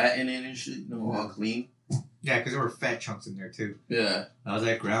no fat in it and shit, all clean. Yeah, because there were fat chunks in there too. Yeah, I was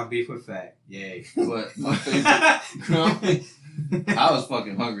like ground beef with fat. Yay. but my favorite, I was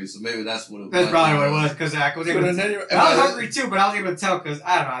fucking hungry, so maybe that's what it was. That's probably what it was. Because I was able But to. then I was hungry too, but I was able to tell because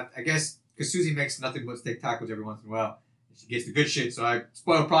I don't know. I guess because Susie makes nothing but steak tacos every once in a while. She gets the good shit, so I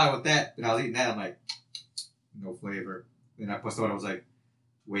spoiled probably with that. But I was eating that, I'm like, no flavor. Then I plus I was like,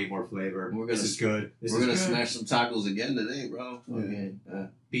 way more flavor. This is good. We're gonna smash some tacos again today, bro. Yeah. Okay.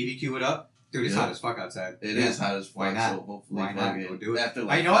 BBQ it up, dude. It's Yeah. hot as fuck outside. It is hot as fuck. Why not? So hopefully, Why not? fucking Go do it. after You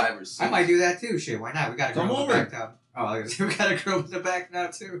like know what? 5 or 6. I might do that too. Shit, why not? We got a girl Come in the over. back town. Oh, I was we got a girl in the back now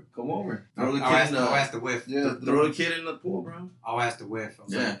too. Come over. I'll ask the whiff. Yeah. Throw the kid in the pool, bro. I'll ask the whiff. I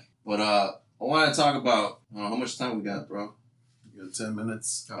was Yeah. like, But I want to talk about how much time we got, bro. You got 10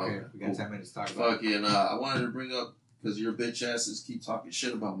 minutes. okay, we got cool. 10 minutes to talk about. Fucking, I wanted to bring up because your bitch asses keep talking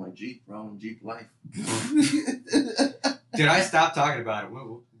shit about my Jeep, bro, and Jeep life. Did I stop talking about it?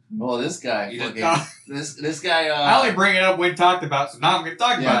 Oh, this guy, You fucking, didn't- this guy. I only bring it up when talked about, so now I'm gonna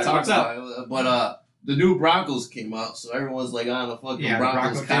talk about it. talk What's up? about it. But the new Broncos came out, so everyone's like on the fucking Yeah,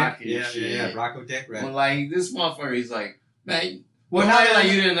 Broncos Bronco cock Dick. and Yeah, shit. yeah, Bronco Dick, right? But like this motherfucker, he's like, man, Well, well, now now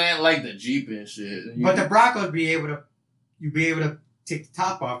like you didn't like the Jeep and shit. And but the Broncos you'd be able to take the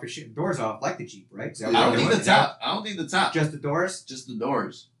top off or shit the doors off like the Jeep, right? So I don't think the top. I don't think the top. Just the doors. Just the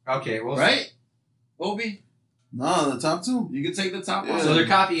doors. Okay, well, Right? Obi, No, the top two. you can take the top Yeah. off. So they're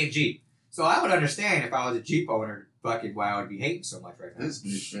copying Jeep. So I would understand if I was a Jeep owner, fucking why I would be hating so much right now. This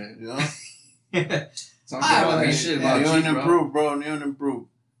bitch, man. Yeah. Talking I all mean, that shit yeah, about You Jeep, don't bro. improve, bro. You don't improve.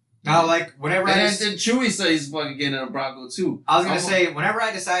 Now, like whenever And then Chewy said he's fucking getting a Bronco too. I was gonna say, whenever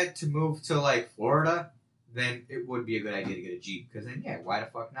I decide to move to like Florida, then it would be a good idea to get a Jeep. Because then, yeah, why the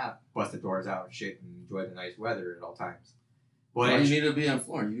fuck not bust the doors out and shit and enjoy the nice weather at all times. Why But you need to be in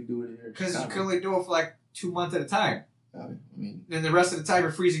Florida? You can do it here. in because you Chicago. can only do it for like 2 months at a time. I mean, Then the rest of the time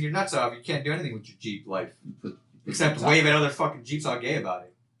you're freezing your nuts off. You can't do anything with your Jeep life you put except the top- wave at other fucking Jeeps all gay about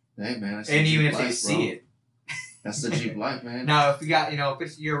it. Hey man, that's And the even Jeep if they life, see bro. it. That's the Jeep life, man. Now, if you got, if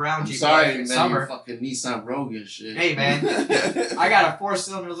it's year-round I'm Jeep sorry, life in man. summer, You're fucking Nissan Rogue and shit. hey man, I got a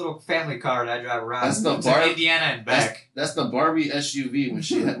 4-cylinder little family car that I drive around That's the to bar- Indiana and back. That's the Barbie SUV when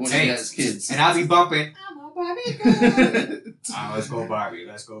she Hey, has kids. And I'll be bumping. I'm a Barbie girl. Let's go Barbie.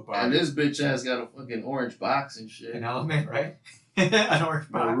 Let's go And Barbie. this bitch ass got a fucking orange box and shit. An element, right? An orange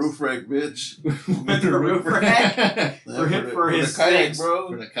A box. roof rack, bitch. With the roof rack. For his the kayak, things. bro.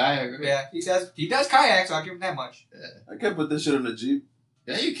 For the kayak. Right? Yeah, he does kayak, so I'll give him that much. I can't put this shit on the Jeep.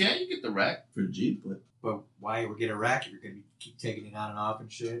 Yeah, you can. You get the rack for the Jeep, but But why would get a rack if you're gonna keep taking it on and off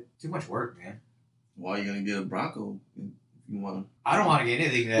and shit? Too much work, man. why are you gonna get a Bronco if you want? I don't want to get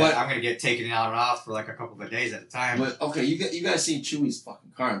anything that But- I'm gonna get taken on and off for like a couple of days at a time. But okay, you guys seen Chewy's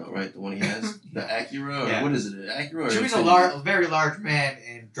fucking car though, right? The one he has, the Acura, or Yeah. what is it? An Acura? Or Chewy's Infiniti? a very large man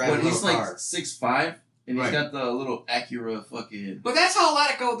and drives But a little he's like car. 6'5", and he's Right. got the little Acura fucking. But that's how a lot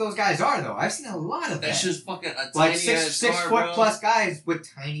of those guys are, though. I've seen a lot of that. That's just fucking a like tiny six ass six car, foot bro. plus guys with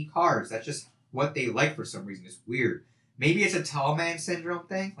tiny cars. That's just what they like for some reason. It's weird. Maybe it's a tall man syndrome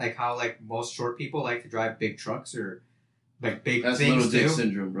thing, like how like most short people like to drive big trucks or like big That's things little dick too.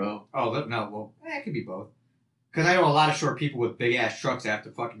 syndrome, bro. Oh no, well, it could be both. Because I know a lot of short people with big ass trucks that have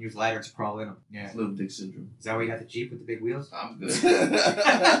to fucking use ladders to crawl in them. Yeah. It's little dick syndrome. Is that why you got the Jeep with the big wheels? I'm good.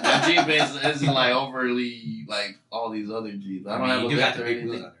 My Jeep isn't like overly like all these other Jeeps. I don't have you a do got vector the or big anything.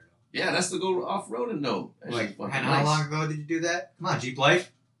 wheels on there. Yeah, that's to go off roading though. That Like, shit's fucking and nice. how long ago did you do that? Come on, Jeep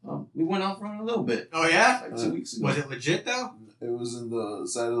Life. We went off roading a little bit, Oh yeah. like 2 weeks ago. Was it legit though? It was in the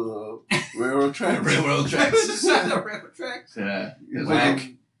side of the railroad track. Railroad tracks. Railroad tracks. Yeah, it's Like,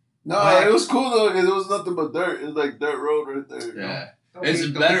 like, No, Whack. it was cool though because it was nothing but dirt. It was like dirt road right there. yeah. Don't It's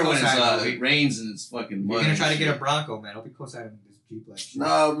be better when co-signing it rains and it's fucking mud. You're gonna and try to shit. get a Bronco, man. Don't be co-signing this Jeep Life shit.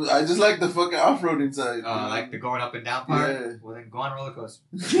 No, I just like the fucking off-roading side. Like the going up and down part. Yeah. Well, then go on a roller coaster.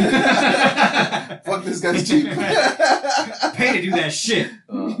 Fuck this guy's Jeep. Pay to do that shit.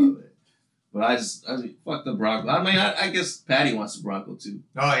 But I mean, fuck the Bronco. I mean, I guess Patty wants a Bronco too.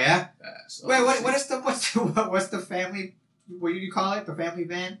 Oh yeah. So Wait, what's the family? What do you call it? The family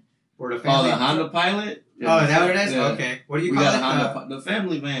van or the family? Oh, the Honda Pilot. Oh, is that what it is? Yeah. Okay. What do you We call got it? a Honda, the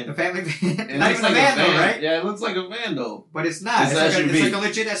family van. The family van. It Not looks even like a van, though, right? Yeah, it looks like a van though. But it's not. It's It's, like, SUV. it's like a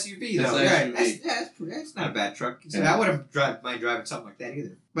legit SUV, though. It's Yeah, SUV. that's not a bad truck. So Yeah. I wouldn't mind driving something like that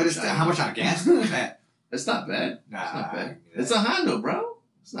either. But it's how much on gas is that? It's not bad. Nah, It's not bad. I can do It's that. a Honda, bro.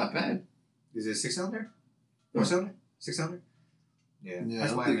 It's not bad. Is it 6-cylinder? 4-cylinder? 6-cylinder? Yeah, Yeah,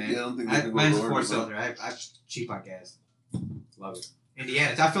 that's I why, don't man. think they can go Mine's lower than 4-cylinder. I'm cheap on gas. Love it.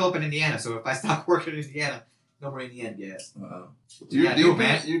 Indiana. I fill up in Indiana, so if I stop working in Indiana, no more Indiana gas. You're Yeah, deep, do it,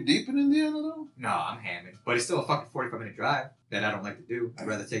 man. you're deep in Indiana though. No, I'm hamming. But it's still a fucking 45-minute drive that I don't like to do. I'd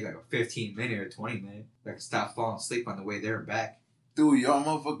rather take like a 15-minute or 20-minute. I can stop falling asleep on the way there and back. Dude, y'all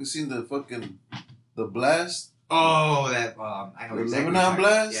motherfuckers seen the blast? Oh, that I know The exactly. what Lebanon you're talking about.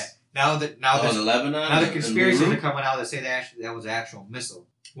 blast? Yeah. Now The the Lebanon. now the and conspiracies Beirut? are coming out that say that was an actual missile.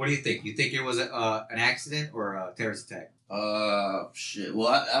 What do you think? You think it was an accident or a terrorist attack? Shit.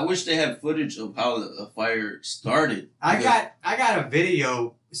 Well, I wish they had footage of how the fire started. I got a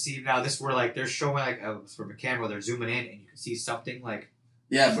video. See now this where like they're showing like from a camera they're zooming in and you can see something like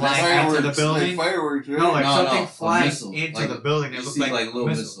Yeah, but flying that's out to the Like building. fireworks, right? no like No, something a flying missile. into Like, the building. It you looked see like like a little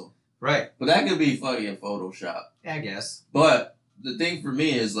missile. missile. Right? But that could be fucking Photoshop. Yeah, I guess. But the thing for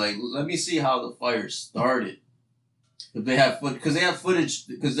me is like, let me see how the fire started. If they have because they have footage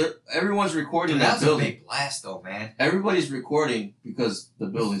because everyone's recording Dude, that that was a building. big blast though, man. Everybody's recording because the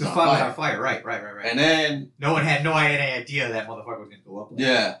building's The on fire was fire. on fire. Right. And then No one had no idea that motherfucker was gonna go up. Like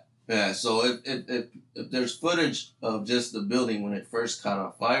that. yeah. So if there's footage of just the building when it first caught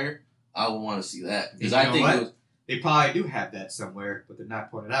on fire, I would want to see that because You I know think what? it was. They probably do have that somewhere, but they're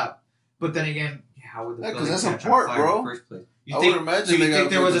not pointing it out. But then again, how would the Yeah, 'cause building that's a catch port, on fire bro. in the first place? You I think, would imagine so you they think gotta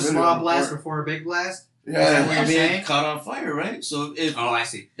there put was the a video small on the blast port. before a big blast? Yeah, what I you're mean, saying? it caught on fire, right? So if Oh, I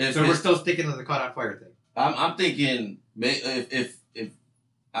see. if So it- we're still sticking to the caught on fire thing. I'm thinking if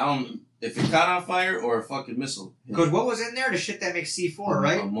I don't if it caught on fire or a fucking missile. Because what was in there? The shit that makes C4,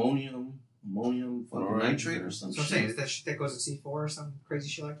 right? Ammonium fucking Alright. nitrate or something. That's what I'm saying. Is that shit that goes in C4 or some crazy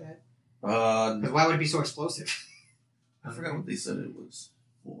shit like that? Uh, Because why would it be so explosive? I forgot what they said it was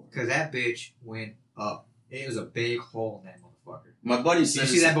for. Because that bitch went up. It was a big hole in that motherfucker. My buddy Did you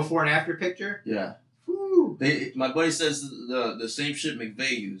says see that before and after picture? Yeah, Woo! my buddy says the same shit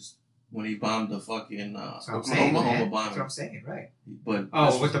McVeigh used when he bombed the fucking That's what I'm saying, Oklahoma man. That's what bombing. I'm saying, right? But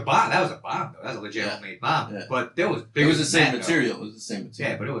Oh, with the bomb, that was a bomb though. That was a legit Yeah. homemade bomb. Yeah. But there was it bigger was the than same that, though. material. It was the same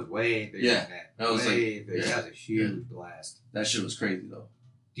material. Yeah, but it was way bigger Yeah. than that. That was way like- bigger. yeah. That was a huge blast. That shit was crazy though.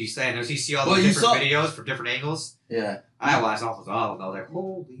 Do you say? Does he see all Well, the you different saw- videos from different angles? Yeah, I watched almost all of them. I was like,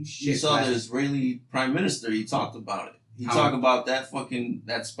 holy shit! you saw blast. the Israeli prime minister. He talked about it. He How? talked about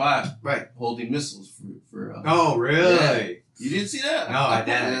that spot Right. holding missiles for. Oh, really? Yeah. You didn't see that? No, I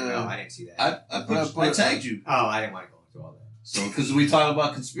didn't. Yeah. No, I didn't see that. I tagged you. Oh, I didn't want to go into all that. So, because we talked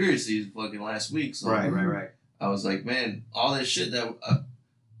about conspiracies fucking last week. So Right. I was like, man, all this shit that.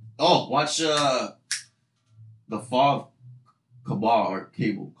 Watch the Fall Cabal or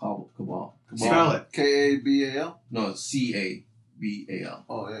Cabal. Spell it. Kabal. No, it's Cabal.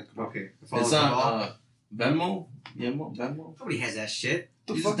 Oh yeah. Okay. It's on Venmo. Venmo. Nobody has that shit.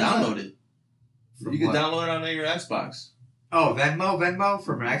 The You fuck just is that? download it. From You can what? download it on your Xbox. Oh, Venmo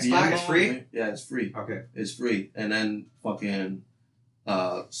from an Xbox. It's Venmo, free. Yeah, it's free. Okay. It's free. And then fucking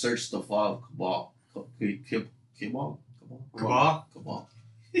search the Fall of Cabal. Cabal. Cabal?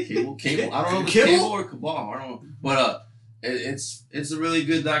 Cable. I don't know if it's Kibble? Cable or Cabal. I don't know. But it's a really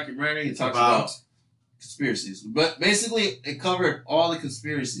good documentary. It talks about conspiracies. But basically, it covered all the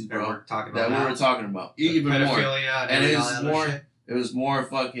conspiracies, That bro, we're talking that about we now. were talking about. The Even more. pedophilia And all it's that other more. shit. It was more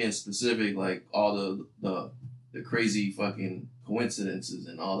fucking specific, like all the the crazy fucking coincidences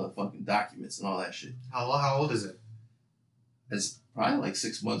and all the fucking documents and all that shit. How old is it? It's probably like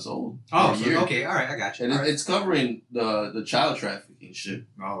 6 months old. Oh, so, okay, all right, I got you. And All right. it's covering the child trafficking shit.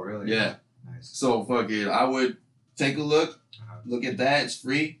 Oh, really? Yeah. Nice. So fucking, I would take a look. Uh-huh. Look at that. It's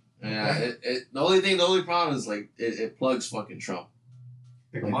free. Yeah. The only problem is like it plugs fucking Trump.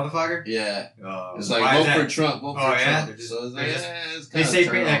 Pick a motherfucker? Yeah. It's like why is vote that? for Trump. Vote for Oh, yeah? Trump. So it's like, it's They kinda say,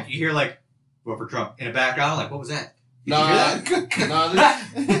 turn like, off. you hear, like, vote for Trump in the background, like, what was that? Did you Nah, hear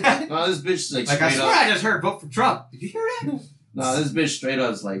that? nah, this bitch like Like, I straight swear up. I just heard vote for Trump. Did you hear that? Nah, this bitch straight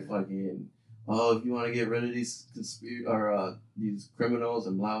up is like fucking. Oh, if you want to get rid of these these criminals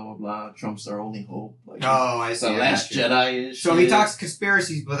and blah blah blah, Trump's our only hope. Like, Oh, I see. the I Last got you. Jedi is. So he talks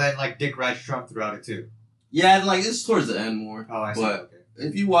conspiracies, but then, like, Dick rides Trump throughout it, too. Yeah, like it's towards the end more. Oh, I see. But Okay.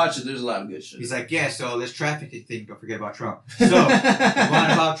 if you watch it, there's a lot of good shit. He's like, yeah, so this trafficking thing, don't forget about Trump. So,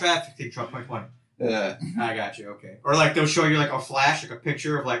 what about trafficking, Trump 2020? Yeah. I got you, okay. Or, like, they'll show you, like, a flash, like, a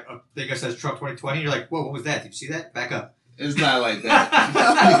picture of, like, a thing that says Trump 2020. You're like, whoa, what was that? Did you see that? Back up. It's not like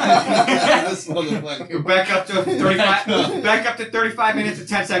that. This motherfucker. Back up to 35. Back up to 35 minutes and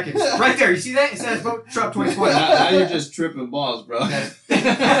 10 seconds. Right there. You see that? It says vote Trump 2020. Now you're just tripping balls, bro.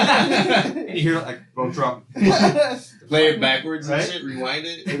 And you hear like vote Trump. Play it backwards Right? and shit. Rewind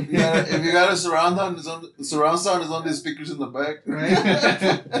it. if you got a surround sound is on the speakers in the back.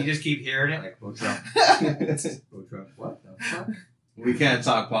 Right? You just keep hearing it like vote Trump. Vote Trump. What the fuck? We can't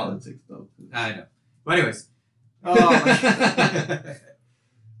talk politics though. I know. But anyways. Oh,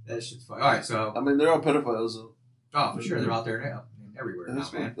 that shit's fun. All right, so I mean, they're all pedophiles, though. oh for sure they're out there now, everywhere now,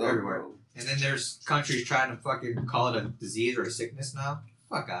 That's man, fucked up, everywhere. bro. And then there's countries trying to fucking call it a disease or a sickness now.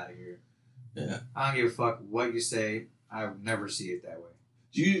 Fuck out of here. Yeah. I don't give a fuck what you say. I would never see it that way.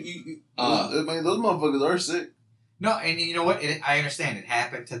 I mean, those motherfuckers are sick. No, and you know what? I understand. It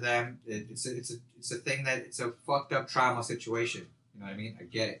happened to them. It's a thing that it's a fucked up trauma situation. You know what I mean? I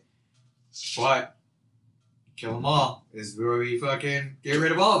get it. But kill them all is where we fucking get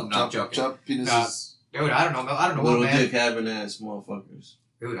rid of all of them. No, I'm joking. Chop penises. Dude, I don't know. I don't know Little what, man. dick having ass motherfuckers.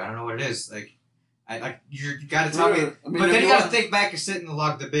 Dude, I don't know what it is. Like, you gotta tell me. I mean, But if then you you gotta want- think back and sit in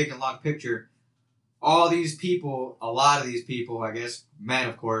the big and long picture. All these people, a lot of these people, I guess, men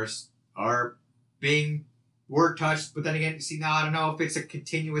of course, are being word touched. But then again, see now I don't know if it's a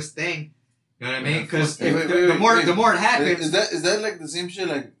continuous thing. You know what I mean? Because Wait, the more it happens, Is that like the same shit?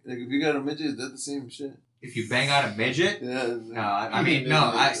 Like if you got a midget, is that the same shit? if you bang out a midget, Yeah. no, I mean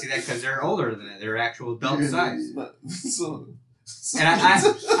no, I see that because they're older than that. They're actual adult size. So. And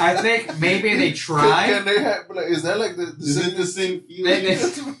I think maybe they tried. Can they have, like, is that like the Is it the same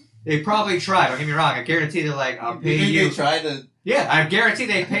feeling? They probably tried. Don't get me wrong. I guarantee they're like, I'll pay you. They tried to. Yeah, I guarantee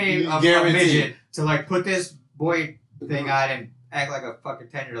they pay a Guarantee. midget to like put this boy thing on and act like a fucking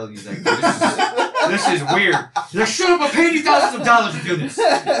 10-year-old. He's like, this is weird. He's like, shut up! I'm paying you thousands of dollars to do this.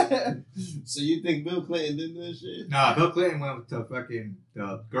 So you think Bill Clinton did that shit? Nah, Bill Clinton went with the fucking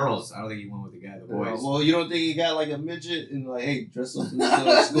girls. I don't think he went with the guy, the boys. Well, you don't think he got like a midget and like, hey, dress up in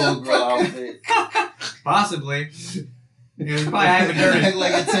the schoolgirl outfit? Possibly. Yeah, he probably haven't heard Act it.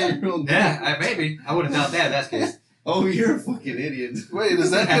 like a 10-year-old. Yeah, maybe. I wouldn't doubt that. That's case. Oh, you're a fucking idiot. Wait,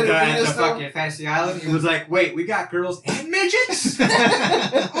 is that At the pedophilia still? fucking Fantasy Island, he was like, "Wait, we got girls and midgets?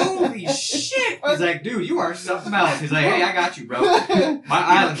 Holy shit!" He's like, "Dude, you are something else." He's like, "Hey, I got you, bro. My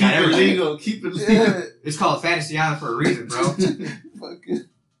island Keep got it everything. legal. Keep it legal. Yeah, It's called Fantasy Island for a reason, bro." fucking.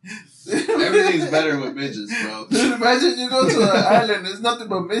 Everything's better with midgets, bro. Dude, imagine you go to an island, there's nothing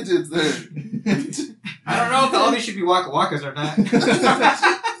but midgets there. I don't know if all these should be Waka Wakas or not.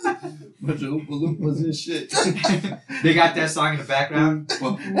 Bunch of Oompa Loompas and shit. They got that song in the background.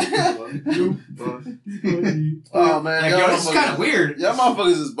 Oh man, Like, y'all yo, this is kind of motherfuckers- weird. Y'all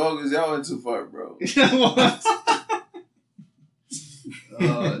motherfuckers is bogus. Y'all went too far, bro. What?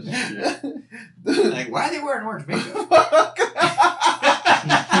 Oh, shit. Dude. Like, why are they wearing orange makeup?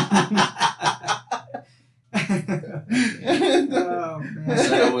 Oh, I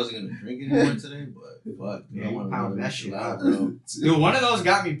said I man. wasn't gonna drink anymore today, but fuck, dude, Yeah, I you want pounded to that shit out, out, bro. Dude, one of those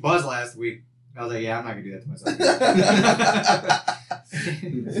got me buzzed last week. I was like, yeah, I'm not gonna do that to myself.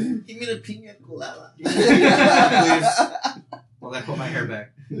 Give me the pina colada. Well, I put my hair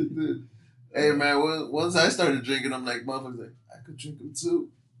back. Dude. Hey man, once I started drinking, I'm like, motherfuckers, like, I could drink them too.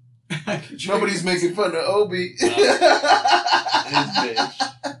 Nobody's making fun of Obi. This bitch.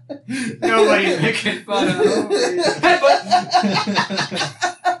 Nobody's making fun of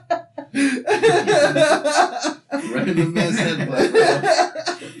Right in the mess headbutt, bro.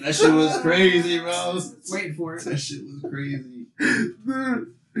 That shit was crazy, bro. Waiting for it. That shit was crazy.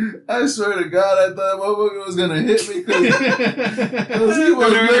 Dude, I I swear to God, I thought motherfucker was gonna hit me because he was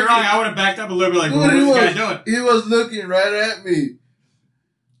Don't get me looking. wrong, I would have backed up a little bit like, Dude, what is this guy doing? He was looking right at me.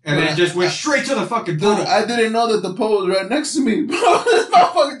 And then just went straight to the fucking Dude, pole. I didn't know that the pole was right next to me. Bro, this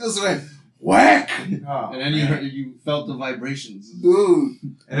motherfucker just went whack. And then you felt the vibrations. Dude.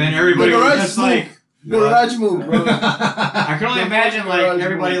 And then everybody was just like, Garage move, bro. I can only The imagine like garage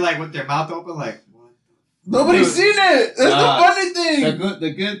everybody move. like with their mouth open, like, what? Nobody's seen it. That's the funny thing. The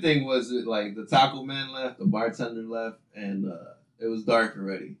good thing was that like the taco man left, the bartender left, and it was dark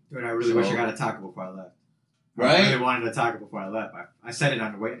already. Dude, I really wish I got a taco before I left. I Right? really wanted a taco before I left. I said it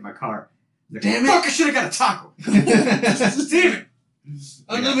on the way in my car. Like, Damn it. fuck, I should have got a taco. Damn it.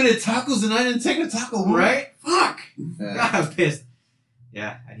 Unlimited tacos, and I didn't take a taco home. Right? Fuck. Yeah. God, I was pissed.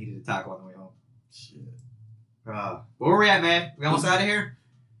 Yeah, I needed a taco on the way home. Shit. Where were we at, man? We almost out of here?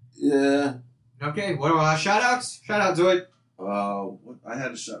 Yeah. Okay, what are shout outs? Shout out, Zoid. I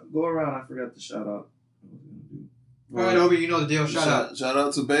had a shout. Go around. I forgot the shout out. All right, Obi, you know the deal. Shout out. Shout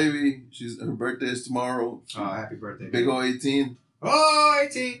out to baby. Her birthday is tomorrow. Oh, happy birthday. Big ol' 18. Oh,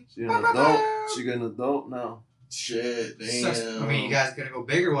 18. She an adult. She an adult now. Shit, damn. Sucks. I mean, you guys gonna go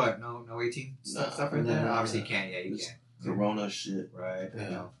big or what? No 18 stuff right there? nah. Obviously, you can't. Yeah, you It's can't. Corona shit. Right, I Yeah.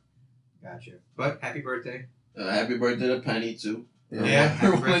 know. Gotcha. But happy birthday. Happy birthday to Penny too. Yeah,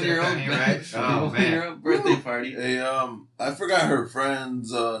 happy birthday to Penny, right? Oh, man. Your own birthday party. Hey, I forgot her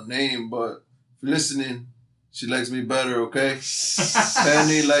friend's name, but if you're listening, she likes me better, okay?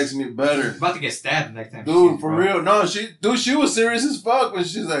 Penny likes me better. About to get stabbed next time. Dude, for real. No, she was serious as fuck when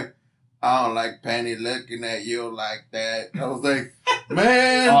she's like, I don't like Penny looking at you like that. I was like,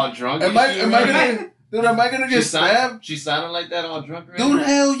 man, All drunk. am I gonna get stabbed? She sounded like that all drunk right Dude,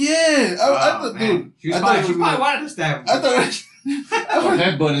 hell yeah. I thought, man. dude. She I probably, thought she it was probably gonna- wanted to stab him. I thought Or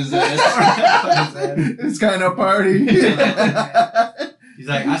headbutt his ass. it's kind of party. He's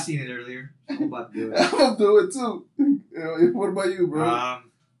like, I seen it earlier. I'm about to do it. I'm gonna do it too. What about you, bro? I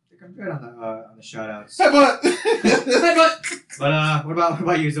think I'm good on the shout outs. Hey, but But what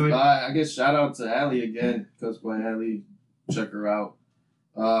about you, Zoe? I guess shout out to Allie again. Coach by Allie. Check her out.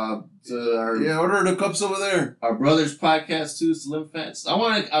 To yeah, order the cups over there. our brother's podcast too, Slim Fats. I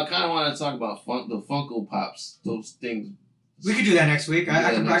kind of want to talk about the Funko Pops. Those things. We could do that next week.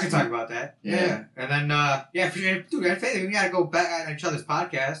 I can next talk week. about that. Yeah. And then dude, I think we gotta go back at each other's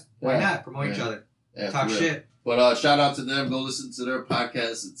podcast. Why Yeah. not promote each Yeah. other? Yeah, Talk for real. shit. But shout out to them. Go listen to their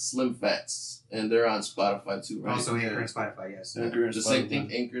podcast. It's Slim Fats, and they're on Spotify too, right? Also Anchor and Spotify, yes. Anchor and The same Spotify.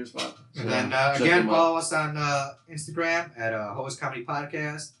 thing, Anchor and Spotify. And then Check again, them out. follow us on Instagram at Hose Comedy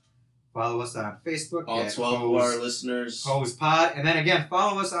Podcast. Follow us on Facebook All at 12 of our listeners. Hose Pod. And then again,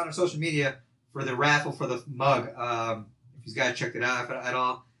 follow us on our social media for the raffle for the mug. If you guys checked it out at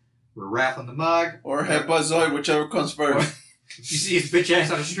all, we're raffling the mug. Or Headbutt Zoid, whichever comes first. If you see his bitch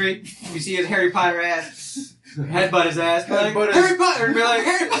ass on the street, if you see his Harry Potter ass, headbutt his ass. Be like, Headbutt his- Harry Potter! And be like,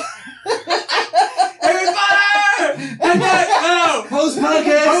 Harry Potter! Harry Potter! Headbutt! No! Host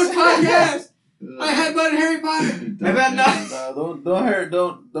podcast. Host podcast! I headbutted Harry Potter! And then,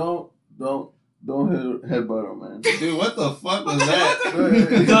 Don't headbutt him, man. Dude, what the fuck was that?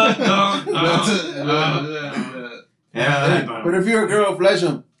 Yeah, headbutt But him. if you're a girl, flash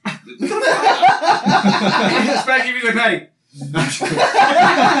him. Especially if you with Patty.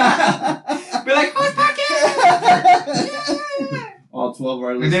 Be like, Host podcast! All 12 of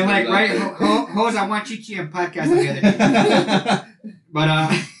our And listeners. then like, out right, there. Hose, I want Chichi and podcast together. But,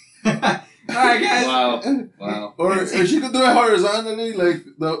 alright guys. Wow. Or she could do it horizontally, like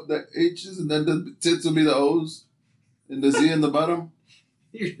the H's, and then the tits will be the O's, and the Z in the bottom.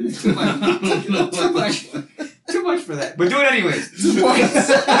 Too much for that. But do it anyways. 2 points.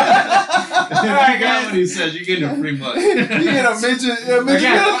 Alright guys. What he says, you're getting a free mug. You get a midget.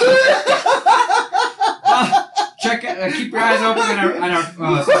 Again. Keep your eyes open on our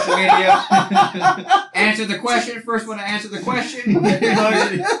social media. Answer the question. First one to answer the question.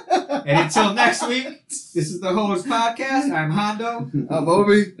 And until next week, this is the Hose Podcast. I'm Hondo. I'm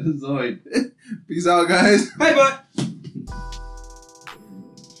Obi. Zoid. Peace out, guys. Bye, bud.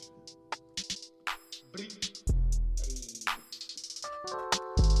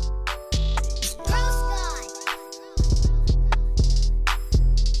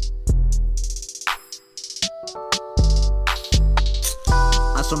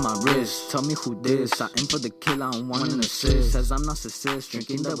 Ice on my wrist, tell me who this. I aim for the kill, I don't want an assist. Says I'm narcissist,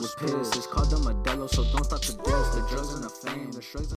 drinking that was piss. It's called the Modelo, so don't stop to diss. The drugs and the fame, the shrugs.